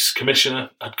Met Police Commissioner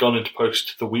had gone into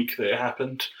post the week that it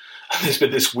happened. And there's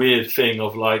been this weird thing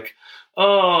of like,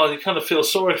 oh, you kind of feel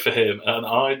sorry for him, and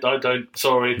I don't.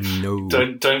 Sorry, No.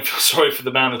 don't feel sorry for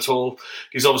the man at all.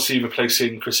 He's obviously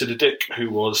replacing Cressida Dick, who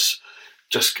was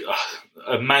just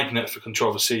a magnet for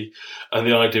controversy, and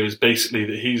the idea is basically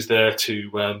that he's there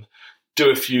to do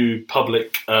a few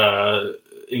public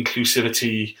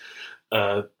inclusivity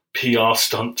PR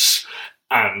stunts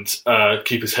and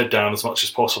keep his head down as much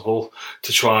as possible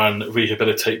to try and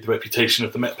rehabilitate the reputation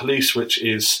of the Met Police, which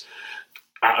is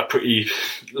at a pretty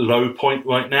low point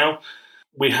right now.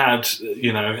 We had,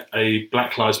 a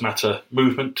Black Lives Matter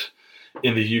movement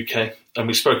in the UK, and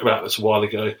we spoke about this a while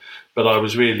ago, but I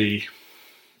was really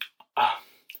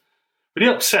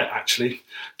upset, actually,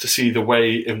 to see the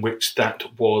way in which that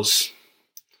was,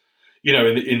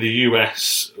 in the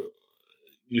US,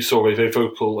 you saw a very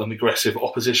vocal and aggressive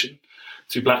opposition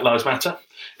to Black Lives Matter.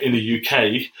 In the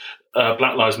UK,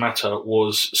 Black Lives Matter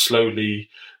was slowly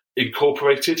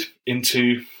incorporated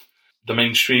into the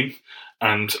mainstream,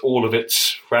 and all of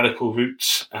its radical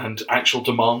roots and actual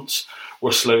demands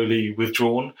were slowly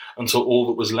withdrawn until all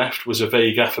that was left was a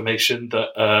vague affirmation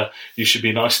that you should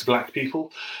be nice to black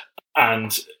people.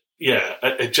 And yeah,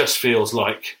 it just feels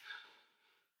like,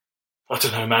 I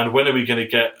don't know, man, when are we going to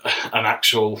get an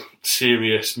actual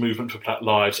serious movement for Black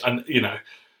Lives? And,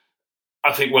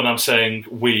 I think when I'm saying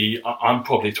we, I'm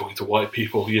probably talking to white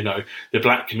people. The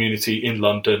black community in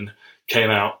London came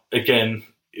out again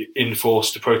in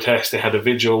force to protest. They had a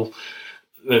vigil.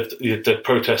 The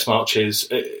protest marches,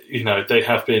 they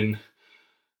have been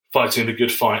fighting the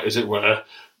good fight, as it were.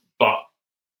 But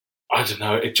I don't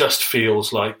know, it just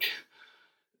feels like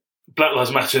Black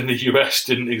Lives Matter in the US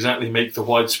didn't exactly make the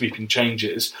wide-sweeping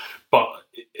changes, but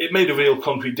it made a real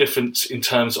concrete difference in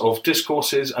terms of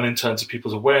discourses and in terms of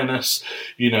people's awareness.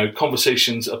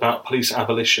 Conversations about police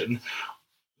abolition,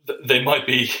 they might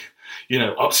be,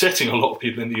 upsetting a lot of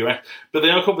people in the US, but they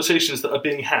are conversations that are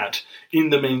being had in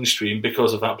the mainstream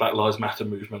because of that Black Lives Matter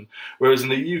movement. Whereas in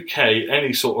the UK,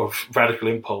 any sort of radical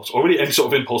impulse, or really any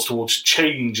sort of impulse towards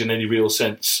change in any real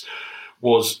sense,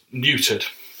 was neutered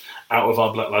out of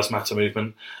our Black Lives Matter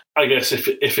movement. I guess if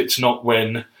it's not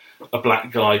when a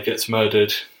black guy gets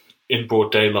murdered in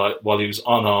broad daylight while he was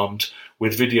unarmed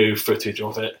with video footage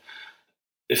of it,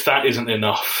 if that isn't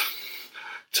enough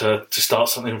to start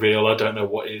something real, I don't know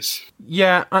what is.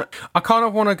 Yeah, I kind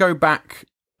of want to go back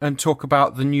and talk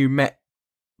about the new Met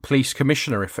Police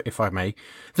Commissioner, if I may.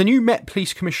 The new Met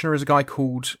Police Commissioner is a guy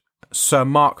called Sir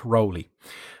Mark Rowley,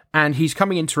 and he's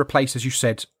coming in to replace, as you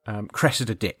said,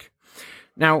 Cressida Dick.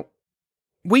 Now,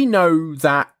 we know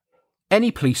that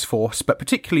any police force, but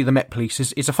particularly the Met Police,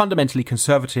 is a fundamentally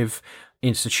conservative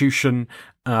institution.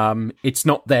 It's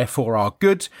not there for our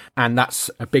good, and that's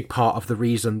a big part of the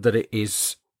reason that it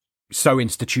is so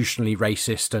institutionally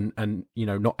racist and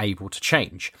not able to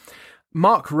change.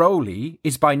 Mark Rowley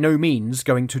is by no means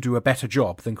going to do a better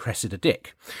job than Cressida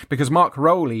Dick, because Mark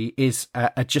Rowley is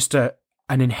just an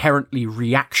inherently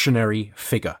reactionary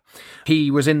figure.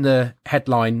 He was in the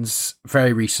headlines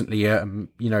very recently,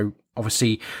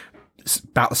 obviously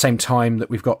about the same time that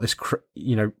we've got this,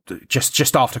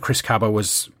 just after Chris Kaba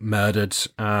was murdered,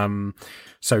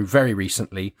 so very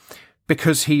recently,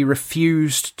 because he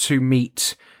refused to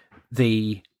meet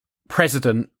the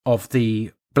president of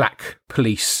the Black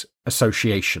Police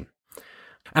Association.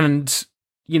 And,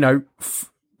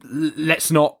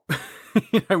 let's not...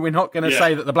 we're not going to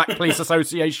say that the Black Police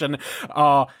Association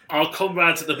are... Our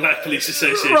comrades at the Black Police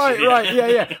Association. Right,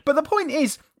 yeah. But the point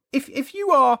is, if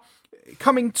you are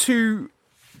coming to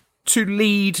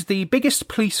lead the biggest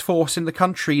police force in the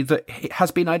country that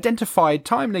has been identified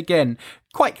time and again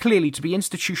quite clearly to be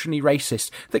institutionally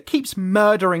racist, that keeps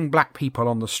murdering black people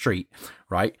on the street,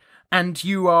 right? And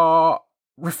you are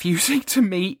refusing to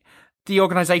meet the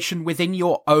organisation within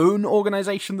your own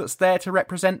organisation that's there to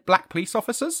represent black police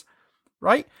officers,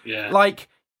 right? Yeah. Like,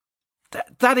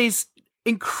 that is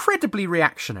incredibly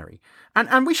reactionary.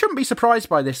 And we shouldn't be surprised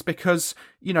by this because,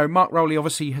 Mark Rowley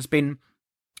obviously has been,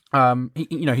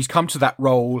 he's come to that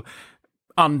role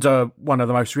under one of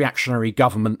the most reactionary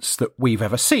governments that we've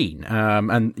ever seen.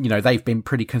 And they've been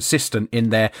pretty consistent in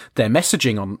their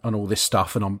messaging on all this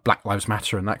stuff and on Black Lives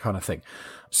Matter and that kind of thing.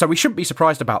 So we shouldn't be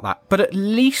surprised about that. But at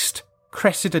least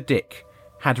Cressida Dick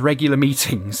had regular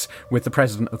meetings with the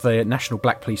president of the National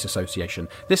Black Police Association.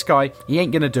 This guy, he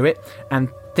ain't going to do it, and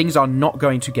things are not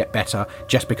going to get better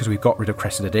just because we've got rid of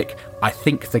Cressida Dick. I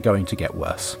think they're going to get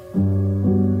worse.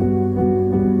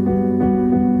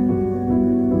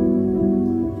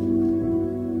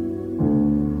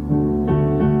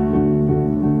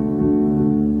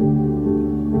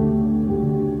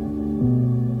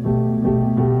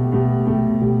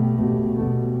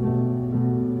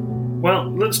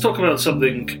 Well, let's talk about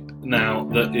something now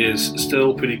that is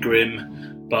still pretty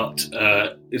grim, but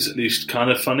is at least kind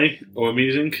of funny or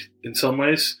amusing in some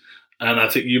ways. And I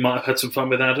think you might have had some fun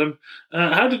with Adam.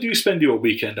 How did you spend your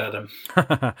weekend, Adam?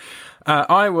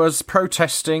 I was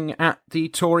protesting at the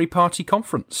Tory party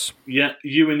conference. Yeah,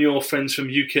 you and your friends from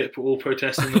UKIP were all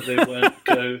protesting that they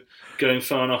weren't going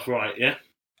far enough right, yeah?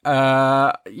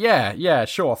 Yeah,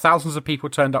 sure. Thousands of people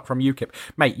turned up from UKIP.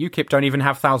 Mate, UKIP don't even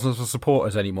have thousands of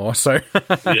supporters anymore, so...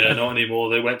 Yeah, not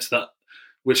anymore. They went to that,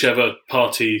 whichever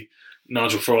party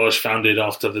Nigel Farage founded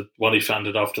after the one he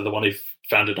founded after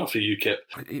UKIP.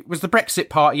 It was the Brexit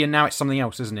party, and now it's something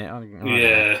else, isn't it? I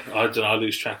don't know. I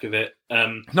lose track of it.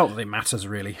 Not that it matters,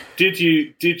 really. Did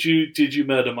you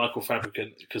murder Michael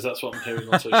Fabricant? Because that's what I'm hearing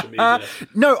on social media.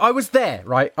 No, I was there,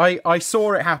 right? I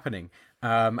saw it happening.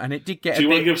 And it did get. Do you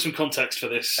want to give some context for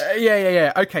this?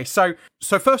 Yeah. Okay, so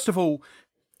first of all,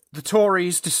 the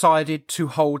Tories decided to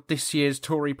hold this year's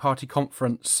Tory party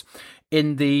conference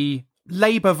in the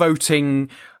Labour voting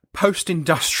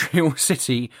post-industrial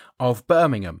city of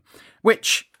Birmingham,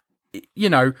 which, you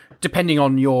know, depending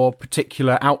on your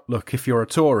particular outlook, if you're a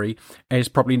Tory, is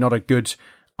probably not a good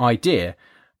idea.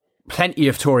 Plenty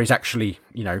of Tories actually,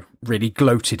 you know, really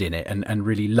gloated in it and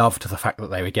really loved the fact that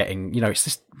they were getting, you know, it's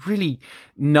this really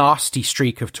nasty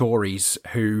streak of Tories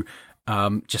who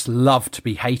just love to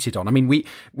be hated on. I mean,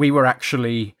 we were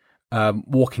actually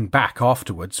walking back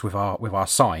afterwards with our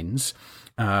signs,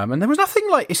 and there was nothing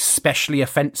like especially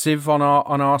offensive on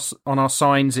our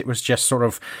signs. It was just sort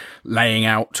of laying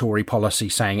out Tory policy,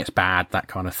 saying it's bad, that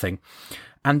kind of thing.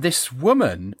 And this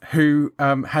woman who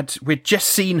we'd just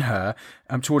seen her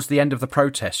towards the end of the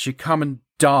protest, she'd come and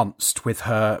danced with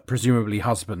her presumably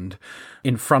husband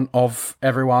in front of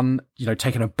everyone, you know,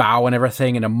 taking a bow and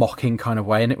everything in a mocking kind of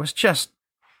way. And it was just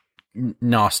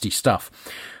nasty stuff.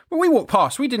 But we walked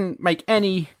past. We didn't make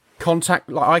any contact,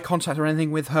 like eye contact or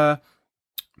anything with her.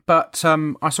 But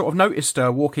I sort of noticed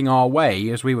her walking our way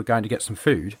as we were going to get some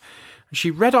food.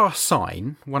 She read our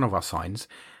sign, one of our signs,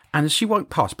 and as she walked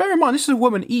past, bear in mind, this is a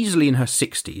woman easily in her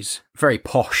 60s, very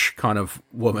posh kind of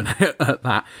woman at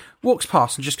that, walks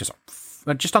past and just goes,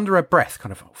 just under her breath,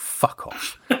 kind of, oh, fuck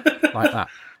off, like that.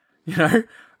 You know?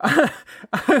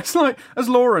 It's like, as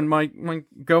Lauren, my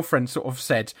girlfriend, sort of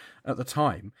said at the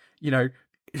time, you know,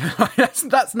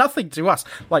 that's nothing to us.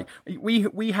 Like,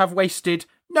 we have wasted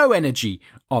no energy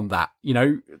on that. You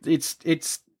know,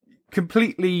 it's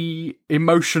completely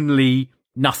emotionally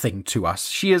nothing to us.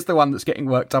 She is the one that's getting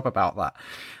worked up about that.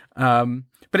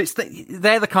 But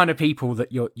they're the kind of people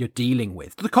that you're dealing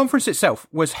with. The conference itself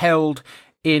was held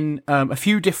in a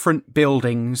few different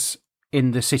buildings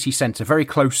in the city centre, very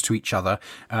close to each other,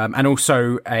 and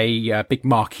also a big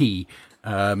marquee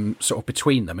sort of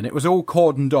between them. And it was all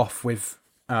cordoned off with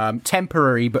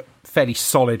temporary but fairly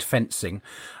solid fencing,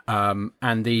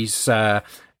 and these sort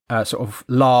of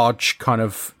large kind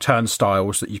of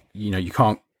turnstiles that you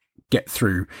can't get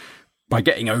through by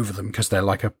getting over them because they're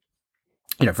like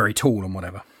very tall and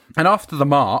whatever. And after the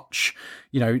march,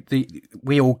 you know,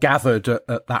 we all gathered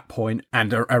at that point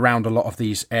and around a lot of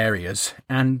these areas,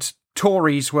 and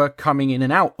Tories were coming in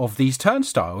and out of these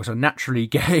turnstiles and naturally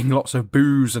getting lots of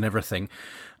boos and everything.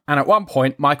 And at one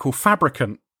point, Michael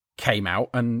Fabricant came out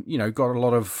and, you know, got a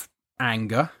lot of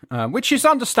anger, which is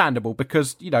understandable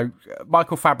because, you know,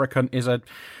 Michael Fabricant is a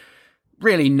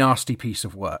really nasty piece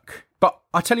of work. But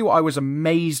I tell you what I was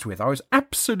amazed with. I was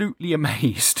absolutely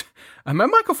amazed. And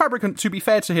Michael Fabricant, to be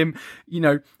fair to him, you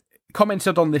know,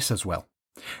 commented on this as well.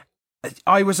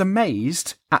 I was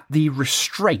amazed at the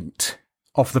restraint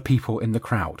of the people in the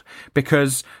crowd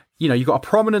because, you know, you've got a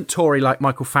prominent Tory like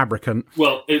Michael Fabricant.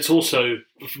 Well, it's also,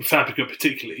 Fabricant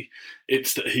particularly,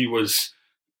 it's that he was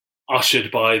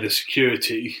ushered by the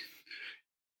security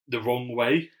the wrong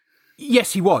way.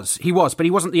 Yes, he was, but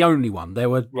he wasn't the only one. There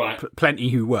were plenty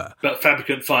who were. But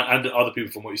Fabricant and other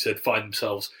people, from what you said, find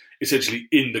themselves essentially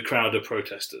in the crowd of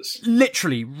protesters.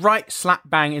 Literally, right slap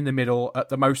bang in the middle at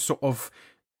the most sort of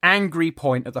angry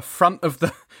point at the front of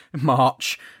the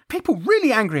march. People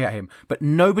really angry at him, but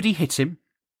nobody hit him.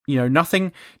 You know,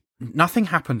 nothing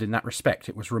happened in that respect.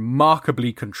 It was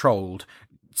remarkably controlled,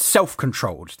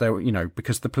 self-controlled. They were, you know,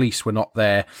 because the police were not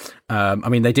there. I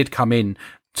mean, they did come in,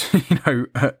 you know,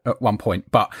 at one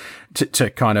point, but to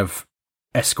kind of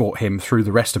escort him through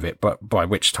the rest of it. But by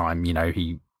which time, you know,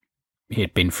 he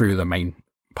had been through the main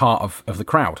part of the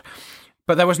crowd.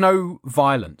 But there was no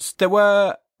violence. There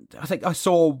were, I think I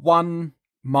saw one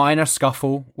minor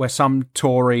scuffle where some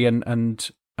Tory and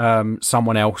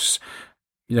someone else,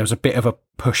 there was a bit of a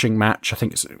pushing match. I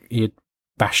think he had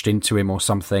bashed into him or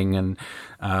something, and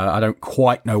I don't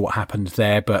quite know what happened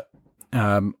there, but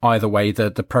either way.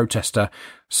 The protester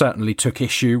certainly took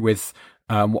issue with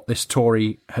what this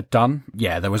Tory had done.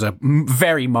 Yeah, there was a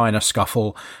very minor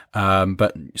scuffle,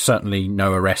 but certainly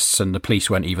no arrests, and the police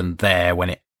weren't even there when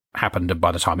it happened, and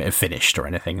by the time it had finished or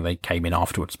anything. They came in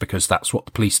afterwards because that's what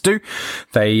the police do.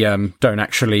 They don't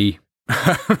actually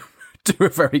do a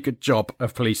very good job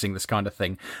of policing this kind of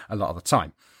thing a lot of the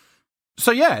time.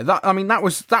 So yeah, that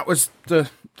was the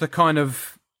kind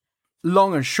of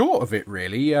long and short of it,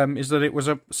 really, is that it was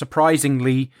a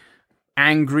surprisingly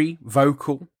angry,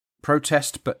 vocal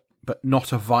protest, but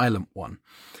not a violent one.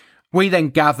 We then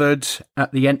gathered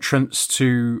at the entrance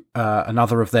to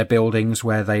another of their buildings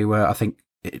where they were, I think,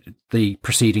 the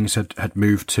proceedings had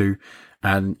moved to,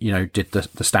 and, you know, did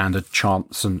the standard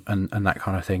chants and that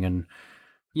kind of thing. And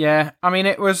yeah, I mean,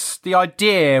 the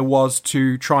idea was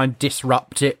to try and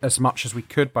disrupt it as much as we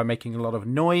could by making a lot of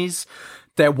noise.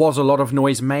 There was a lot of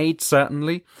noise made,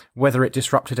 certainly. Whether it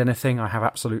disrupted anything, I have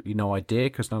absolutely no idea,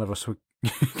 because none of us were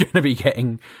going to be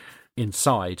getting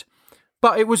inside.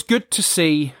 But it was good to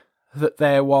see that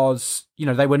there was, you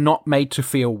know, they were not made to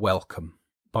feel welcome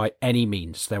by any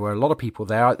means. There were a lot of people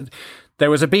there. There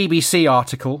was a BBC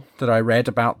article that I read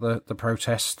about the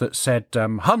protests that said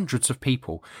hundreds of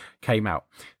people came out.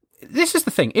 This is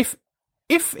the thing.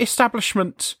 If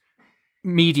establishment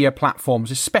media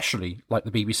platforms, especially like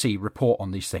the BBC, report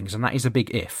on these things, and that is a big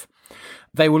if,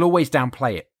 they will always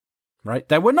downplay it, right?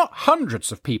 There were not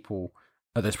hundreds of people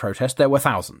at this protest. There were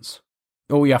thousands.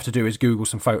 All you have to do is Google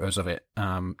some photos of it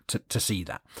to see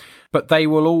that. But they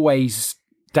will always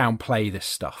downplay this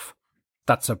stuff.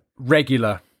 That's a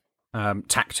regular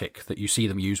tactic that you see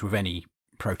them use with any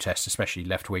protest, especially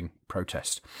left-wing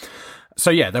protest.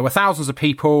 So yeah, there were thousands of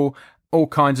people, all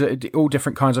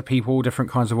different kinds of people, all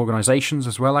different kinds of organisations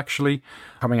as well, actually,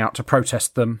 coming out to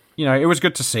protest them. You know, it was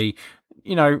good to see.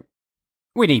 You know,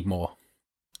 we need more.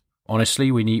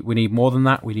 Honestly, we need more than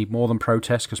that. We need more than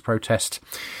protest, because protest,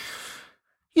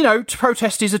 you know,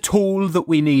 protest is a tool that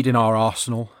we need in our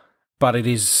arsenal, but it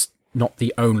is not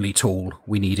the only tool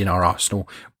we need in our arsenal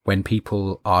when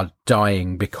people are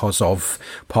dying because of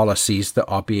policies that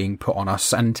are being put on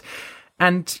us. And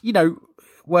you know,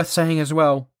 worth saying as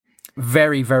well,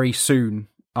 very, very soon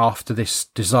after this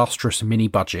disastrous mini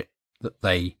budget that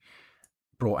they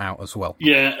brought out as well.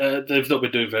 Yeah, they've not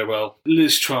been doing very well.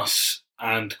 Liz Truss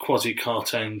and Kwasi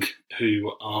Kwarteng,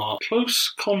 who are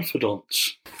close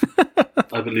confidants,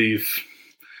 I believe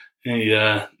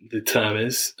the term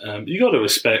is. You got to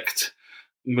respect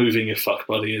moving your fuck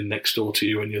buddy in next door to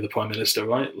you when you're the Prime Minister,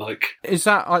 right? Like, is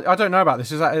that, I don't know about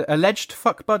this, is that alleged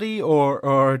fuck buddy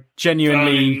or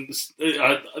genuinely? These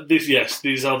are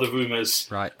the rumours.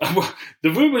 Right.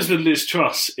 The rumours with Liz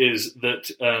Truss is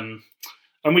that,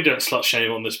 and we don't slut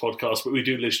shame on this podcast, but we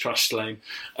do Liz Truss slang.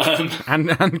 And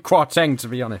Kwarteng, to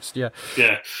be honest, yeah.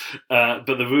 Yeah. But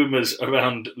the rumours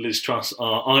around Liz Truss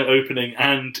are eye-opening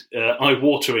and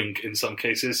eye-watering in some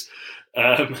cases.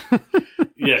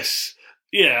 Yes.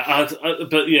 Yeah,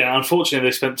 but yeah, unfortunately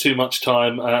they spent too much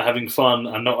time having fun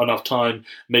and not enough time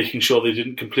making sure they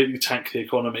didn't completely tank the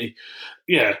economy.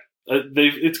 Yeah,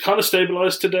 it's kind of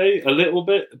stabilised today a little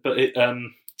bit, but it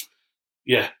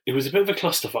was a bit of a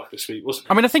clusterfuck this week, wasn't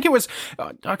it? I mean, I think it was,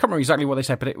 I can't remember exactly what they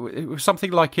said, but it was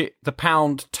something like the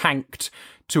pound tanked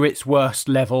to its worst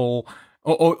level,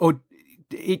 or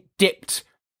it dipped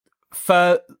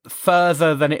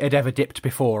further than it had ever dipped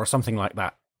before, or something like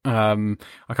that.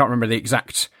 I can't remember the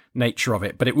exact nature of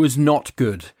it, but it was not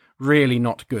good, really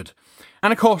not good.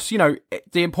 And of course, you know,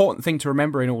 the important thing to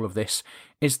remember in all of this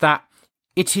is that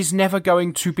it is never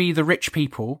going to be the rich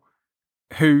people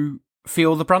who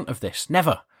feel the brunt of this.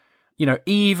 Never. You know,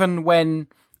 even when,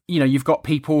 you know, you've got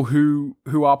people who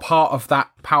are part of that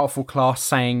powerful class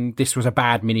saying this was a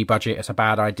bad mini budget, it's a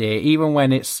bad idea, even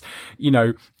when it's, you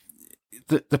know,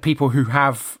 the people who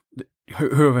have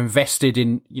invested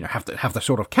in, you know, have the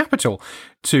sort of capital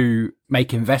to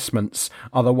make investments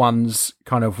are the ones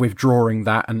kind of withdrawing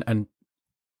that and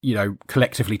you know,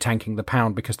 collectively tanking the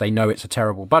pound because they know it's a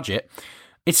terrible budget.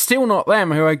 It's still not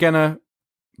them who are going to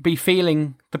be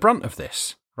feeling the brunt of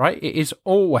this, right? It is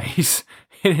always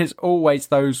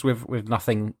those with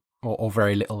nothing or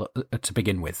very little to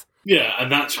begin with. Yeah,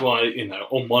 and that's why, you know,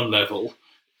 on one level,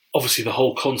 obviously the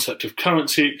whole concept of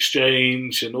currency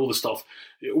exchange and all the stuff,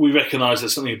 we recognise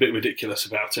there's something a bit ridiculous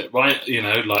about it, right? You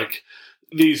know, like,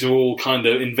 these are all kind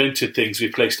of invented things we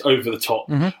placed over the top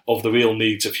of the real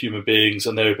needs of human beings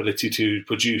and their ability to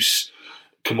produce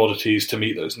commodities to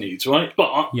meet those needs, right?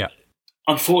 But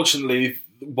unfortunately,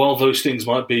 while those things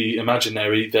might be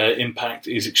imaginary, their impact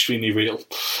is extremely real.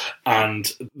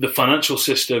 And the financial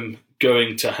system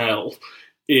going to hell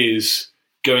is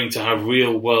going to have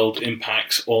real world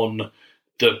impacts on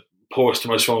the poorest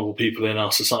and most vulnerable people in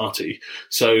our society.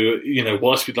 So,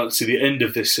 whilst we'd like to see the end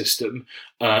of this system,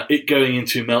 it going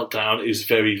into meltdown is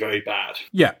very, very bad.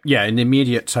 Yeah. In the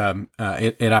immediate term,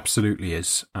 it absolutely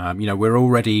is. We're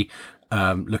already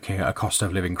looking at a cost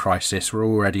of living crisis. We're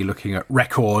already looking at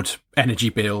record energy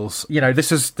bills. This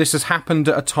has happened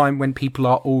at a time when people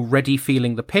are already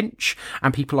feeling the pinch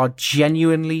and people are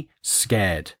genuinely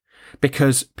scared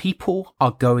because people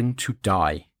are going to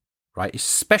die. Right,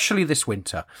 especially this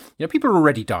winter. People are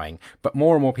already dying, but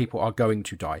more and more people are going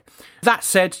to die. That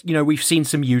said, we've seen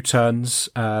some U-turns.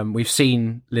 We've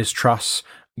seen Liz Truss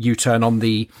U-turn on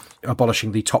the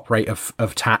abolishing the top rate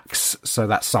of tax, so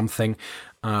that's something.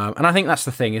 And I think that's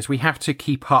the thing, is we have to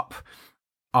keep up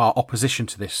our opposition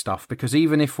to this stuff, because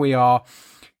even if we are,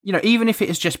 even if it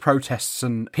is just protests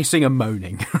and pissing and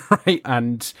moaning, right,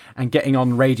 and getting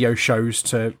on radio shows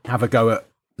to have a go at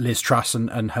Liz Truss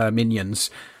and her minions,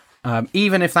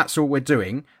 even if that's all we're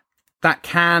doing, that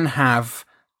can have,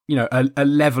 a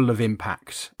level of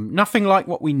impact. Nothing like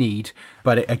what we need,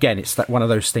 but it's that one of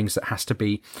those things that has to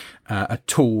be a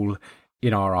tool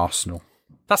in our arsenal.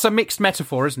 That's a mixed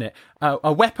metaphor, isn't it?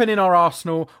 A weapon in our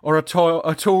arsenal or a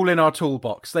tool in our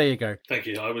toolbox. There you go. Thank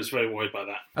you. I was very worried by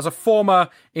that. As a former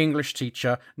English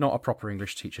teacher, not a proper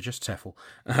English teacher, just TEFL.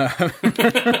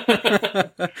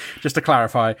 Just to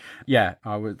clarify,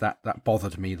 that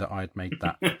bothered me that I'd made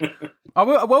that. I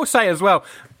will say as well,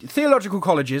 theological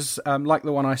colleges, like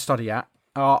the one I study at,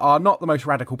 are not the most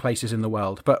radical places in the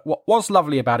world. But what was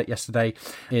lovely about it yesterday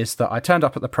is that I turned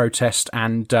up at the protest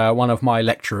and one of my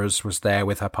lecturers was there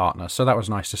with her partner. So that was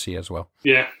nice to see as well.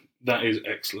 Yeah, that is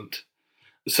excellent.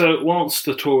 So whilst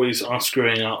the Tories are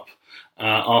screwing up,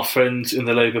 our friends in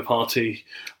the Labour Party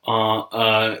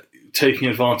are taking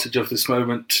advantage of this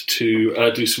moment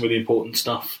to do some really important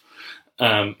stuff.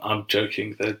 I'm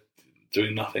joking, they're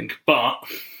doing nothing. But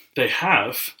they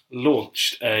have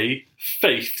launched a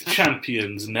Faith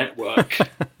Champions Network.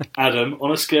 Adam,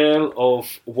 on a scale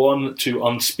of 1 to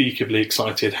unspeakably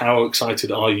excited, how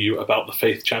excited are you about the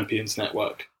Faith Champions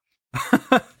Network?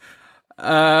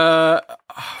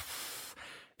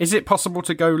 Is it possible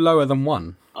to go lower than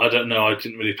 1? I don't know. I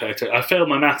didn't really pay attention. I failed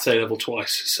my maths A level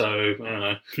twice, so I don't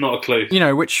know. Not a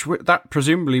clue. Which that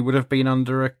presumably would have been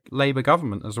under a Labour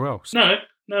government as well. No.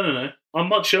 I'm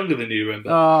much younger than you, remember?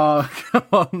 Oh, come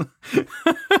on.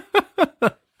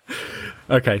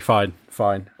 Okay, fine.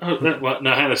 Oh,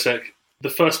 no, hang on a sec. The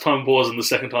first time was and the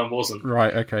second time wasn't.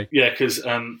 Right, okay. Yeah, because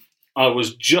I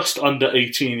was just under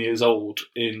 18 years old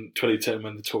in 2010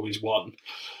 when the Tories won,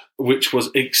 which was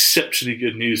exceptionally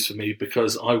good news for me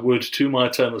because I would, to my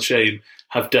eternal shame,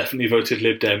 have definitely voted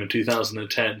Lib Dem in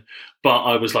 2010, but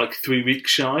I was like 3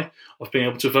 weeks shy of being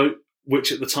able to vote,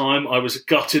 which at the time I was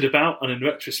gutted about, and in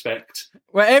retrospect...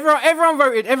 Well, everyone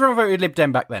voted Lib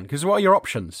Dem back then, because what are your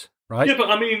options, right? Yeah, but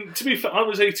I mean, to be fair, I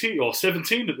was 18 or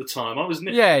 17 at the time. I was...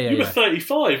 You were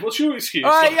 35. What's your excuse?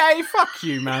 Yeah, fuck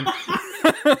you, man.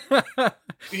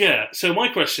 Yeah, so my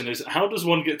question is, how does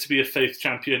one get to be a Faith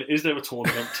champion? Is there a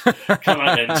tournament? Can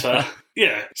I enter?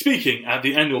 Yeah, speaking at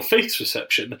the annual Faiths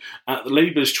reception at the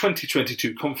Labour's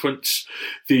 2022 conference,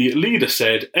 the leader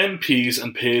said MPs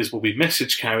and peers will be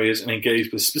message carriers and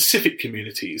engage with specific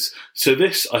communities. So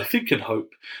this, I think and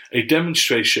hope, a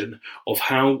demonstration of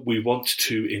how we want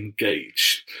to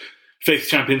engage. Faith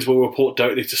champions will report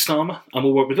directly to STARMA and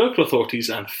will work with local authorities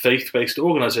and faith-based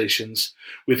organisations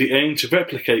with the aim to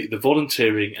replicate the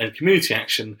volunteering and community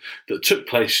action that took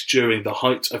place during the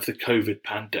height of the COVID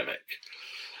pandemic.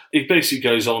 It basically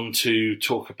goes on to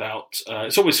talk about,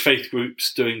 it's always faith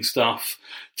groups doing stuff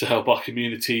to help our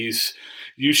communities.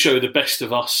 You show the best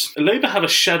of us. Labour have a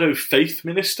shadow faith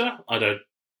minister. I don't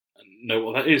know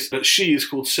what that is, but she is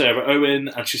called Sarah Owen,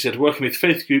 and she said working with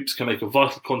faith groups can make a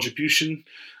vital contribution.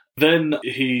 Then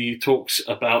he talks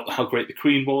about how great the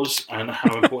Queen was and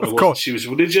how important it was that she was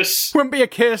religious. Wouldn't be a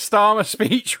Keir Starmer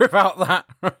speech without that,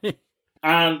 right?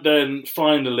 And then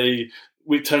finally,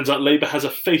 it turns out Labour has a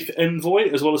faith envoy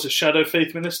as well as a shadow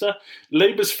faith minister.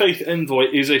 Labour's faith envoy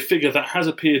is a figure that has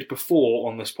appeared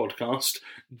before on this podcast.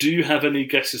 Do you have any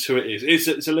guesses who it is?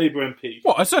 It's a Labour MP.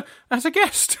 What, as a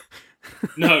guest?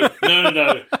 No.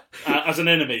 As an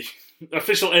enemy.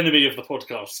 Official enemy of the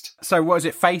podcast. So what is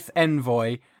it? Faith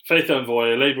envoy. Faith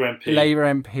envoy, a Labour MP. Labour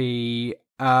MP.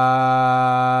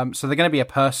 So they're going to be a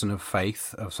person of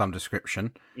faith of some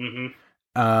description. Mm-hmm.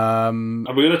 And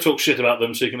we're going to talk shit about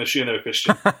them so you can assume they're a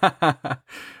Christian.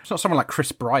 It's not someone like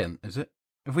Chris Bryant, is it?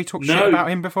 Have we talked shit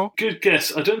about him before? Good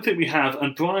guess. I don't think we have.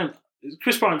 And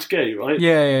Chris Bryant's gay, right?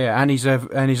 Yeah. And he's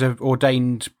a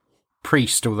ordained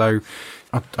priest, although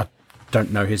I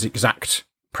don't know his exact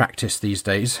practice these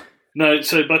days. No,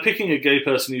 so by picking a gay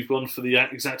person, you've gone for the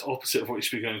exact opposite of what you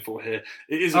should be going for here.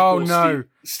 It is, of course,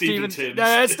 Stephen Timms.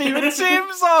 Yeah, Stephen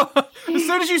Timms. Oh, as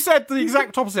soon as you said the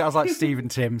exact opposite, I was like, Stephen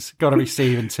Timms. Got to be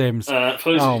Stephen Timms. For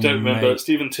those who don't remember,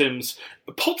 Stephen Timms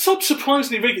pops up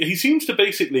surprisingly regularly. He seems to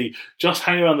basically just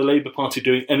hang around the Labour Party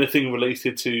doing anything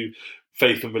related to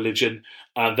faith and religion,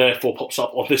 and therefore pops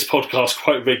up on this podcast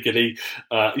quite regularly,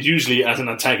 usually as an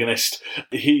antagonist.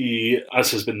 He,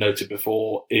 as has been noted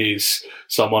before, is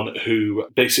someone who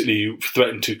basically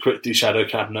threatened to quit the shadow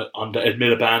cabinet under Ed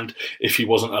Miliband if he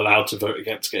wasn't allowed to vote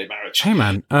against gay marriage. Hey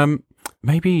man,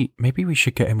 maybe we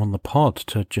should get him on the pod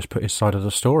to just put his side of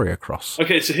the story across.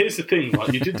 Okay, so here's the thing,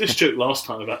 right? You did this joke last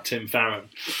time about Tim Farron.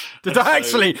 Did I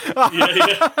actually?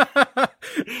 Yeah.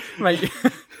 Mate,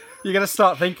 you're going to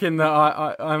start thinking that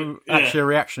I'm actually a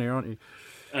reactionary, aren't you?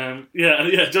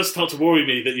 It does start to worry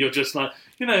me that you're just like,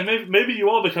 maybe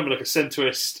you are becoming like a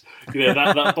centrist.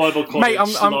 That Bible college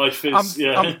life is.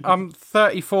 I'm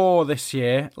 34 this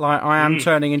year. Like I am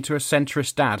turning into a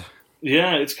centrist dad.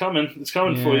 Yeah, it's coming. It's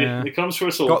coming for you. It comes for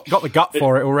us all. Got the gut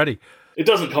for it already. It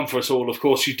doesn't come for us all, of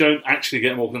course. You don't actually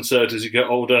get more conservative as you get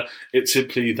older. It's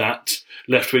simply that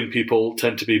left-wing people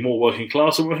tend to be more working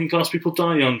class, and working class people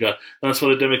die younger. That's why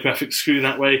the demographics screw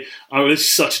that way. Oh, this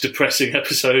is such a depressing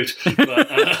episode.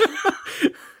 But,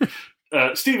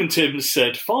 Stephen Timms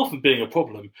said, far from being a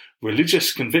problem,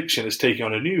 religious conviction is taking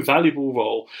on a new valuable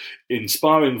role,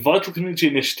 inspiring vital community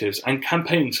initiatives and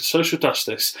campaigns for social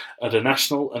justice at a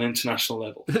national and international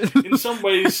level. In some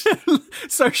ways...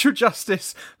 social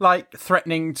justice, like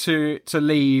threatening to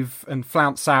leave and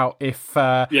flounce out if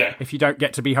you don't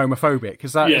get to be homophobic.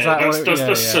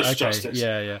 That's social justice.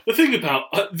 Yeah. The thing about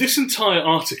this entire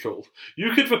article,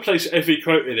 you could replace every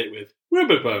quote in it with and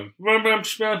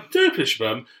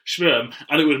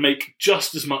it would make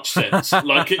just as much sense.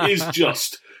 Like, it is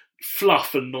just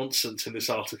fluff and nonsense in this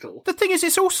article. The thing is,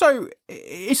 it's also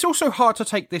hard to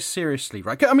take this seriously,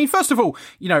 right? I mean, first of all,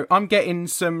 I'm getting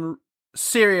some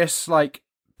serious, like,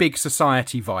 big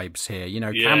society vibes here.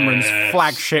 Cameron's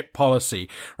flagship policy,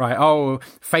 right? Oh,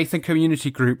 faith and community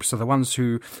groups are the ones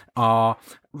who are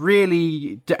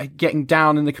really getting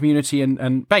down in the community,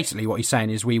 and basically what he's saying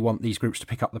is we want these groups to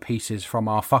pick up the pieces from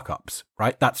our fuck-ups,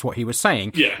 right? That's what he was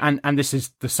saying. Yeah. And this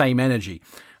is the same energy.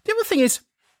 The other thing is,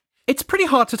 it's pretty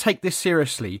hard to take this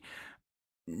seriously,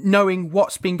 knowing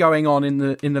what's been going on in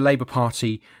the Labour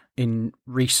Party in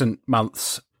recent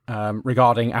months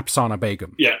regarding Afsana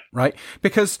Begum. Yeah. Right?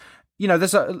 Because,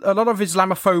 there's a lot of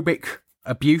Islamophobic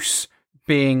abuse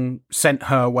being sent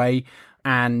her way,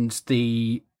 and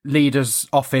the leader's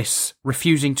office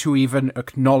refusing to even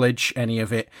acknowledge any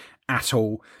of it at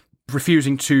all,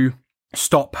 refusing to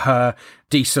stop her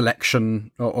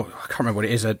deselection, or I can't remember what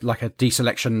it is, like a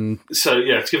deselection. So,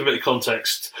 to give a bit of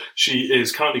context, she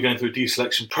is currently going through a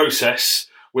deselection process,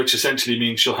 which essentially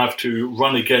means she'll have to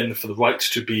run again for the right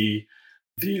to be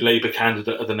the Labour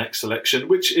candidate at the next election,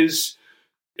 which is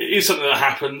something that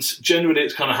happens. Generally,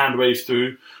 it's kind of hand-waved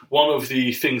through. One of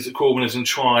the things that Corbynism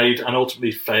tried and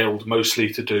ultimately failed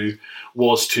mostly to do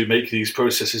was to make these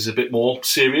processes a bit more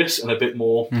serious and a bit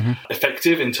more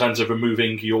effective in terms of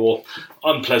removing your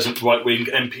unpleasant right-wing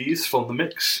MPs from the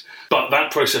mix. But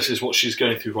that process is what she's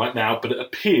going through right now, but it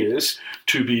appears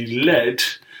to be led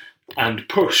and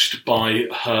pushed by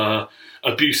her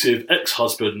abusive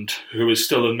ex-husband, who is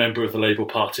still a member of the Labour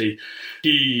Party.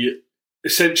 He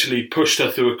essentially pushed her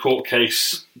through a court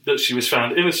case that she was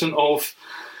found innocent of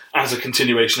as a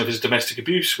continuation of his domestic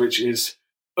abuse, which is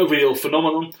a real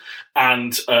phenomenon.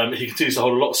 And he continues to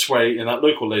hold a lot of sway in that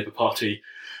local Labour Party.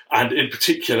 And in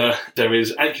particular, there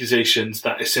is accusations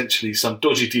that essentially some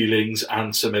dodgy dealings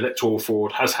and some electoral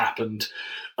fraud has happened,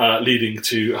 leading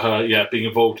to her being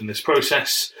involved in this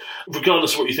process.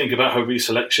 Regardless of what you think about her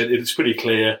reselection, it is pretty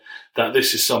clear that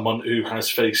this is someone who has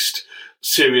faced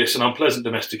serious and unpleasant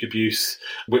domestic abuse,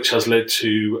 which has led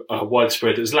to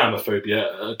widespread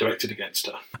Islamophobia directed against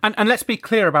her. And let's be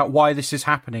clear about why this is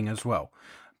happening as well,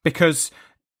 because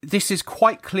this is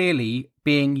quite clearly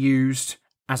being used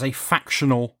as a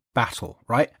factional battle,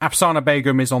 right? Afsana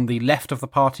Begum is on the left of the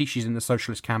party. She's in the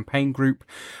Socialist Campaign Group.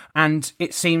 And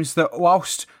it seems that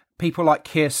whilst people like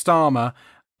Keir Starmer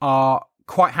are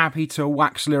quite happy to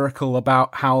wax lyrical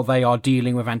about how they are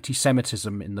dealing with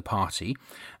anti-Semitism in the party,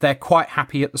 they're quite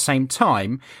happy at the same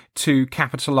time to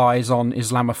capitalise on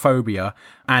Islamophobia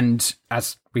and,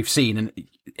 as we've seen,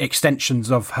 extensions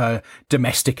of her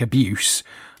domestic abuse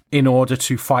in order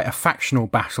to fight a factional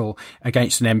battle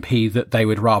against an MP that they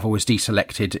would rather was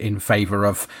deselected in favour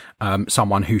of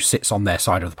someone who sits on their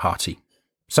side of the party.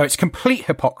 So it's complete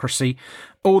hypocrisy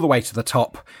all the way to the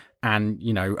top. And,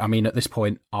 you know, I mean, at this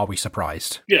point, are we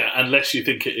surprised? Yeah, unless you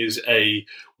think it is a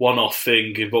one-off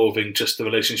thing involving just the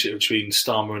relationship between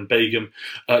Starmer and Begum.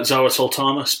 Zahra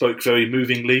Sultana spoke very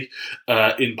movingly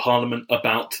in Parliament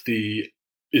about the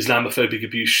Islamophobic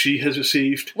abuse she has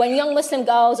received. When young Muslim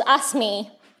girls ask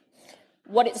me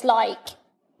what it's like,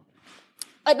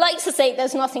 I'd like to say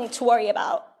there's nothing to worry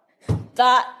about.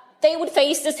 That they would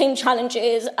face the same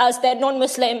challenges as their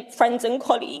non-Muslim friends and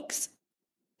colleagues.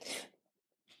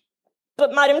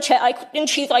 But, Madam Chair, in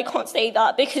truth, I can't say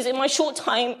that because in my short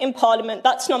time in Parliament,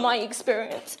 that's not my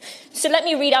experience. So let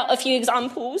me read out a few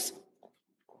examples.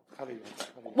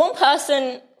 One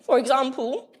person, for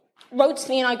example, wrote to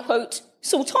me, and I quote,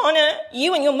 "Sultana,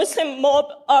 you and your Muslim mob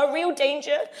are a real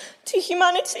danger to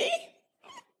humanity."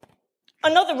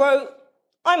 Another wrote,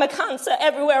 "I'm a cancer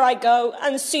everywhere I go,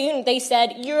 and soon," they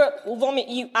said, "Europe will vomit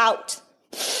you out."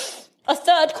 A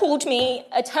third called me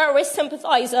a terrorist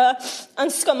sympathiser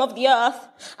and scum of the earth,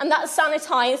 and that's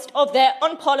sanitised of their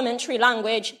unparliamentary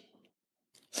language.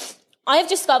 I have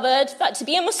discovered that to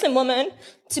be a Muslim woman,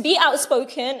 to be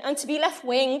outspoken and to be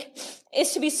left-wing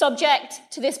is to be subject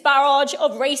to this barrage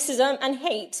of racism and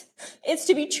hate. It's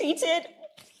to be treated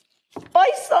by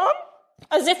some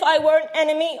as if I were an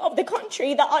enemy of the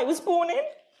country that I was born in,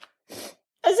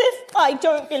 as if I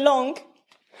don't belong.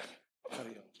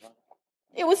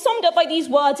 It was summed up by these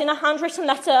words in a handwritten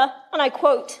letter, and I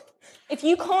quote, "If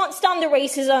you can't stand the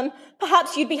racism,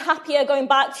 perhaps you'd be happier going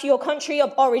back to your country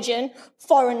of origin,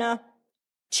 foreigner."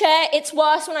 Chair, it's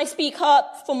worse when I speak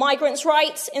up for migrants'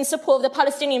 rights in support of the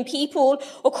Palestinian people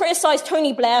or criticise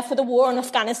Tony Blair for the war in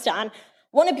Afghanistan.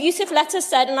 One abusive letter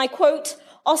said, and I quote,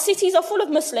 "Our cities are full of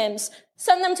Muslims.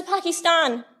 Send them to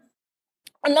Pakistan."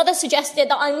 Another suggested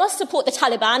that I must support the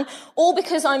Taliban, all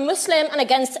because I'm Muslim and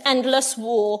against endless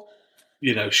war.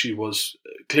 You know, she was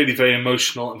clearly very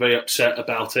emotional and very upset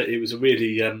about it. It was a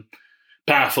really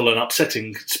powerful and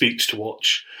upsetting speech to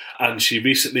watch. And she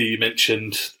recently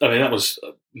mentioned, I mean, that was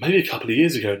maybe a couple of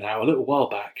years ago now, a little while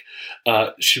back.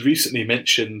 She recently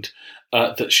mentioned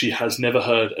that she has never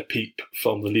heard a peep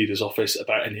from the leader's office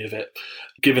about any of it,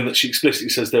 given that she explicitly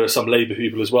says there are some Labour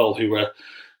people as well who were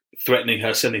threatening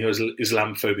her, sending her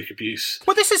Islamophobic abuse.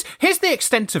 Well, here's the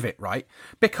extent of it, right?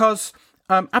 Because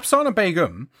Afsana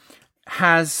Begum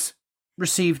has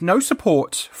received no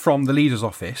support from the leader's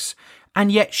office,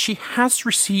 and yet she has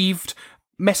received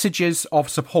messages of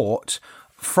support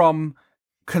from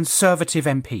Conservative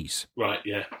MPs. Right,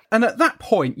 yeah. And at that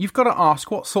point, you've got to ask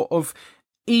what sort of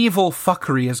evil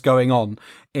fuckery is going on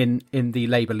in the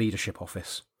Labour leadership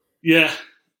office. Yeah.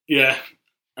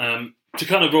 To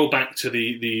kind of roll back to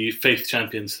the Faith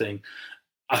Champions thing,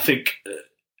 I think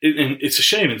it's a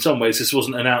shame in some ways this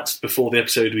wasn't announced before the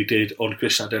episode we did on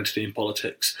Christian identity and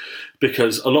politics,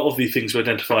 because a lot of the things we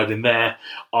identified in there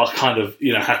are kind of,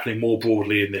 happening more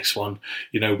broadly in this one.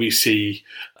 We see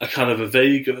a kind of a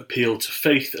vague appeal to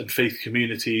faith and faith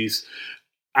communities,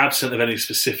 absent of any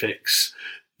specifics,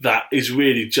 that is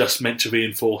really just meant to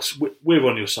reinforce, we're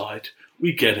on your side,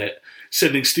 we get it.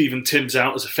 Sending Stephen Timms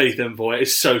out as a faith envoy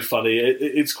is so funny.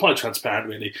 It's quite transparent,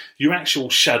 really. Your actual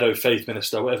shadow faith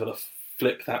minister, whatever the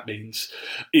flip that means,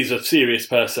 is a serious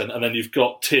person, and then you've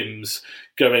got Timms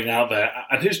going out there,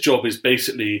 and his job is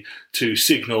basically to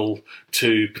signal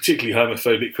to particularly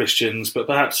homophobic Christians, but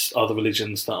perhaps other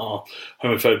religions that are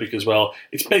homophobic as well,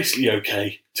 it's basically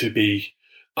okay to be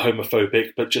homophobic,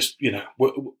 but just,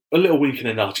 a little wink and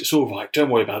a nudge, it's all right, don't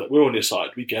worry about it, we're on your side,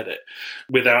 we get it,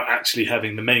 without actually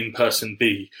having the main person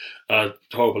be a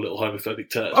horrible little homophobic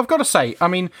turd. I've got to say, I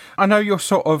mean, I know you're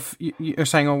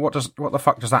saying, oh, what the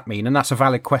fuck does that mean? And that's a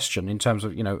valid question in terms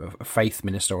of, a faith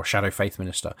minister or shadow faith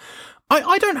minister.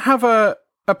 I don't have a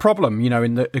problem,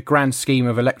 in the grand scheme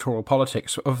of electoral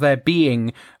politics, of there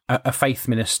being a faith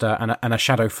minister and a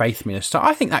shadow faith minister.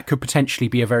 I think that could potentially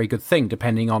be a very good thing,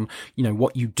 depending on,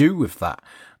 what you do with that.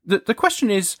 The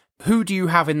question is, who do you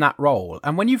have in that role?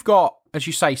 And when you've got, as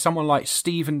you say, someone like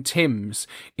Stephen Timms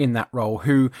in that role,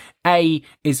 who, A,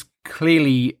 is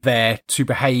clearly there to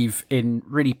behave in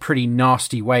really pretty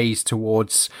nasty ways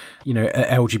towards,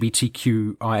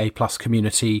 LGBTQIA plus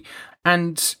community,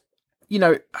 and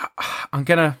I'm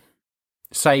going to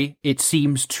say it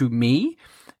seems to me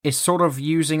is sort of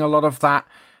using a lot of that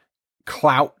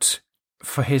clout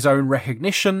for his own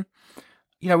recognition.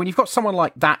 When you've got someone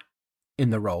like that in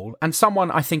the role, and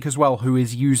someone I think as well who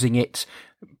is using it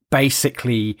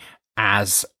basically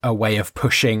as a way of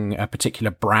pushing a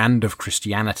particular brand of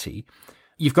Christianity,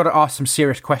 you've got to ask some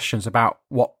serious questions about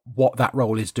what that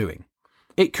role is doing.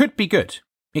 It could be good.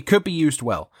 It could be used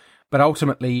well. But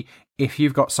ultimately, if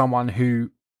you've got someone who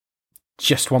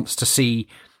just wants to see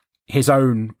his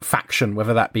own faction,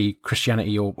 whether that be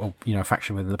Christianity or a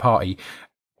faction within the party,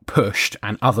 pushed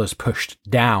and others pushed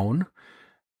down,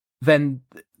 then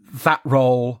that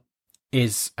role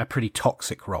is a pretty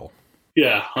toxic role.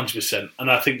 Yeah, 100%.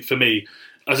 And I think for me,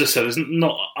 as I said, I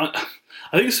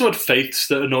think it's the word faiths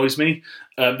that annoys me.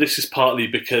 This is partly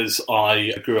because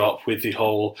I grew up with the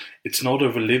whole, it's not a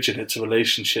religion, it's a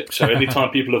relationship. So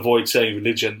anytime people avoid saying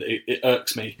religion, it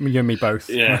irks me. You and me both.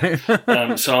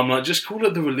 Yeah. So I'm like, just call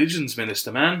it the religions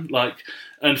minister, man.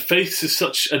 And faiths is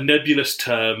such a nebulous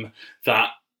term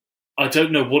that I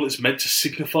don't know what it's meant to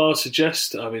signify or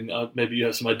suggest. I mean, maybe you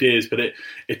have some ideas, but it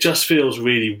just feels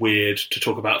really weird to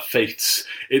talk about faiths.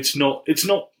 It's not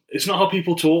how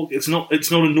people talk. It's not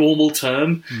a normal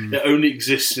term. It only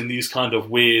exists in these kind of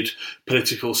weird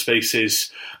political spaces.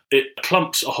 It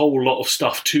clumps a whole lot of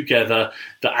stuff together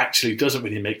that actually doesn't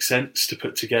really make sense to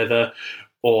put together,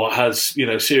 or has,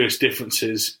 serious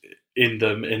differences in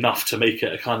them enough to make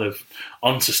it a kind of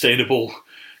unsustainable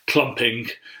clumping.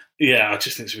 Yeah, I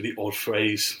just think it's a really odd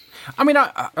phrase. I mean,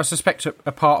 I suspect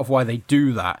a part of why they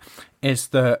do that is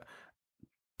that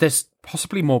there's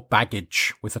possibly more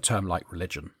baggage with a term like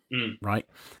religion, right?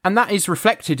 And that is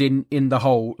reflected in the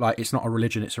whole, it's not a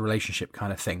religion, it's a relationship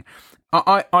kind of thing.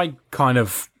 I kind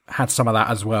of had some of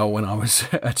that as well when I was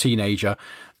a teenager.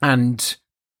 And,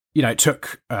 it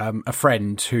took a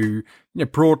friend who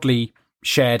broadly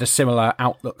shared a similar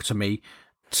outlook to me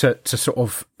to sort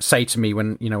of say to me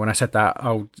when I said that,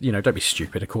 don't be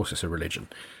stupid, of course it's a religion.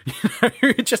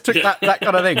 It just took that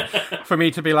kind of thing for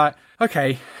me to be like,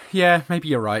 okay, yeah, maybe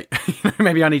you're right.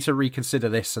 Maybe I need to reconsider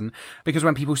this. And because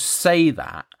when people say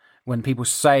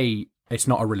it's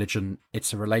not a religion,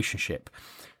 it's a relationship,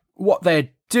 what they're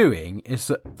doing is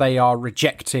that they are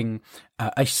rejecting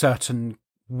a certain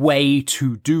way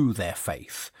to do their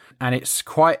faith. And it's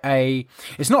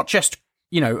it's not just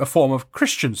a form of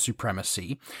Christian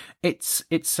supremacy. It's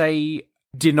a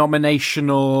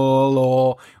denominational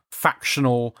or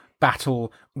factional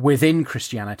battle within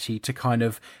Christianity to kind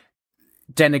of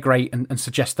denigrate and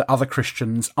suggest that other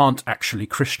Christians aren't actually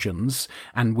Christians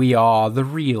and we are the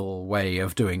real way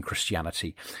of doing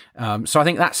Christianity. So I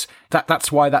think that's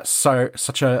why that's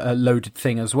such a loaded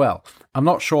thing as well. I'm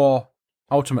not sure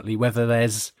ultimately whether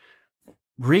there's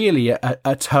really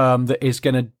a term that is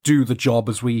going to do the job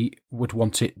as we would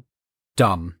want it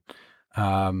done.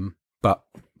 But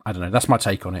I don't know. That's my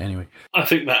take on it anyway. I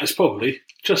think that is probably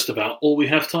just about all we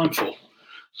have time for.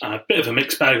 A bit of a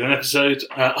mixed bag of an episode.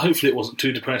 Hopefully it wasn't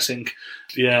too depressing.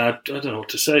 Yeah, I don't know what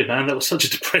to say, man. That was such a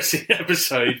depressing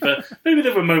episode, but maybe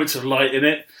there were moments of light in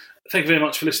it. Thank you very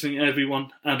much for listening,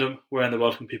 everyone. Adam, where in the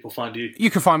world can people find you?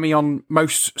 You can find me on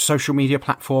most social media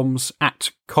platforms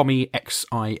at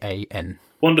CommieXIAN.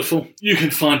 Wonderful. You can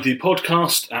find the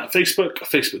podcast at Facebook,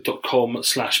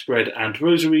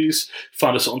 facebook.com/breadandrosaries.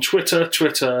 Find us on Twitter at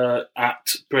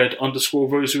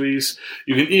bread_rosaries.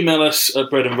 You can email us at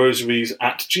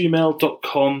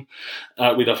breadandrosaries@gmail.com.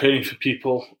 We love hearing from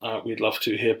people. We'd love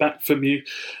to hear back from you.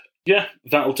 Yeah,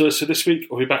 that'll do us for this week.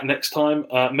 We'll be back next time.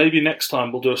 Maybe next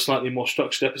time we'll do a slightly more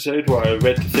structured episode where I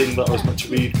read the thing that I was meant to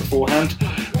read beforehand,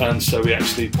 and so we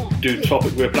actually do the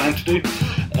topic we were planning to do.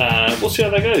 We'll see how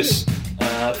that goes.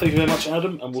 Thank you very much,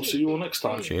 Adam, and we'll see you all next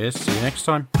time. Cheers. See you next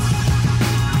time.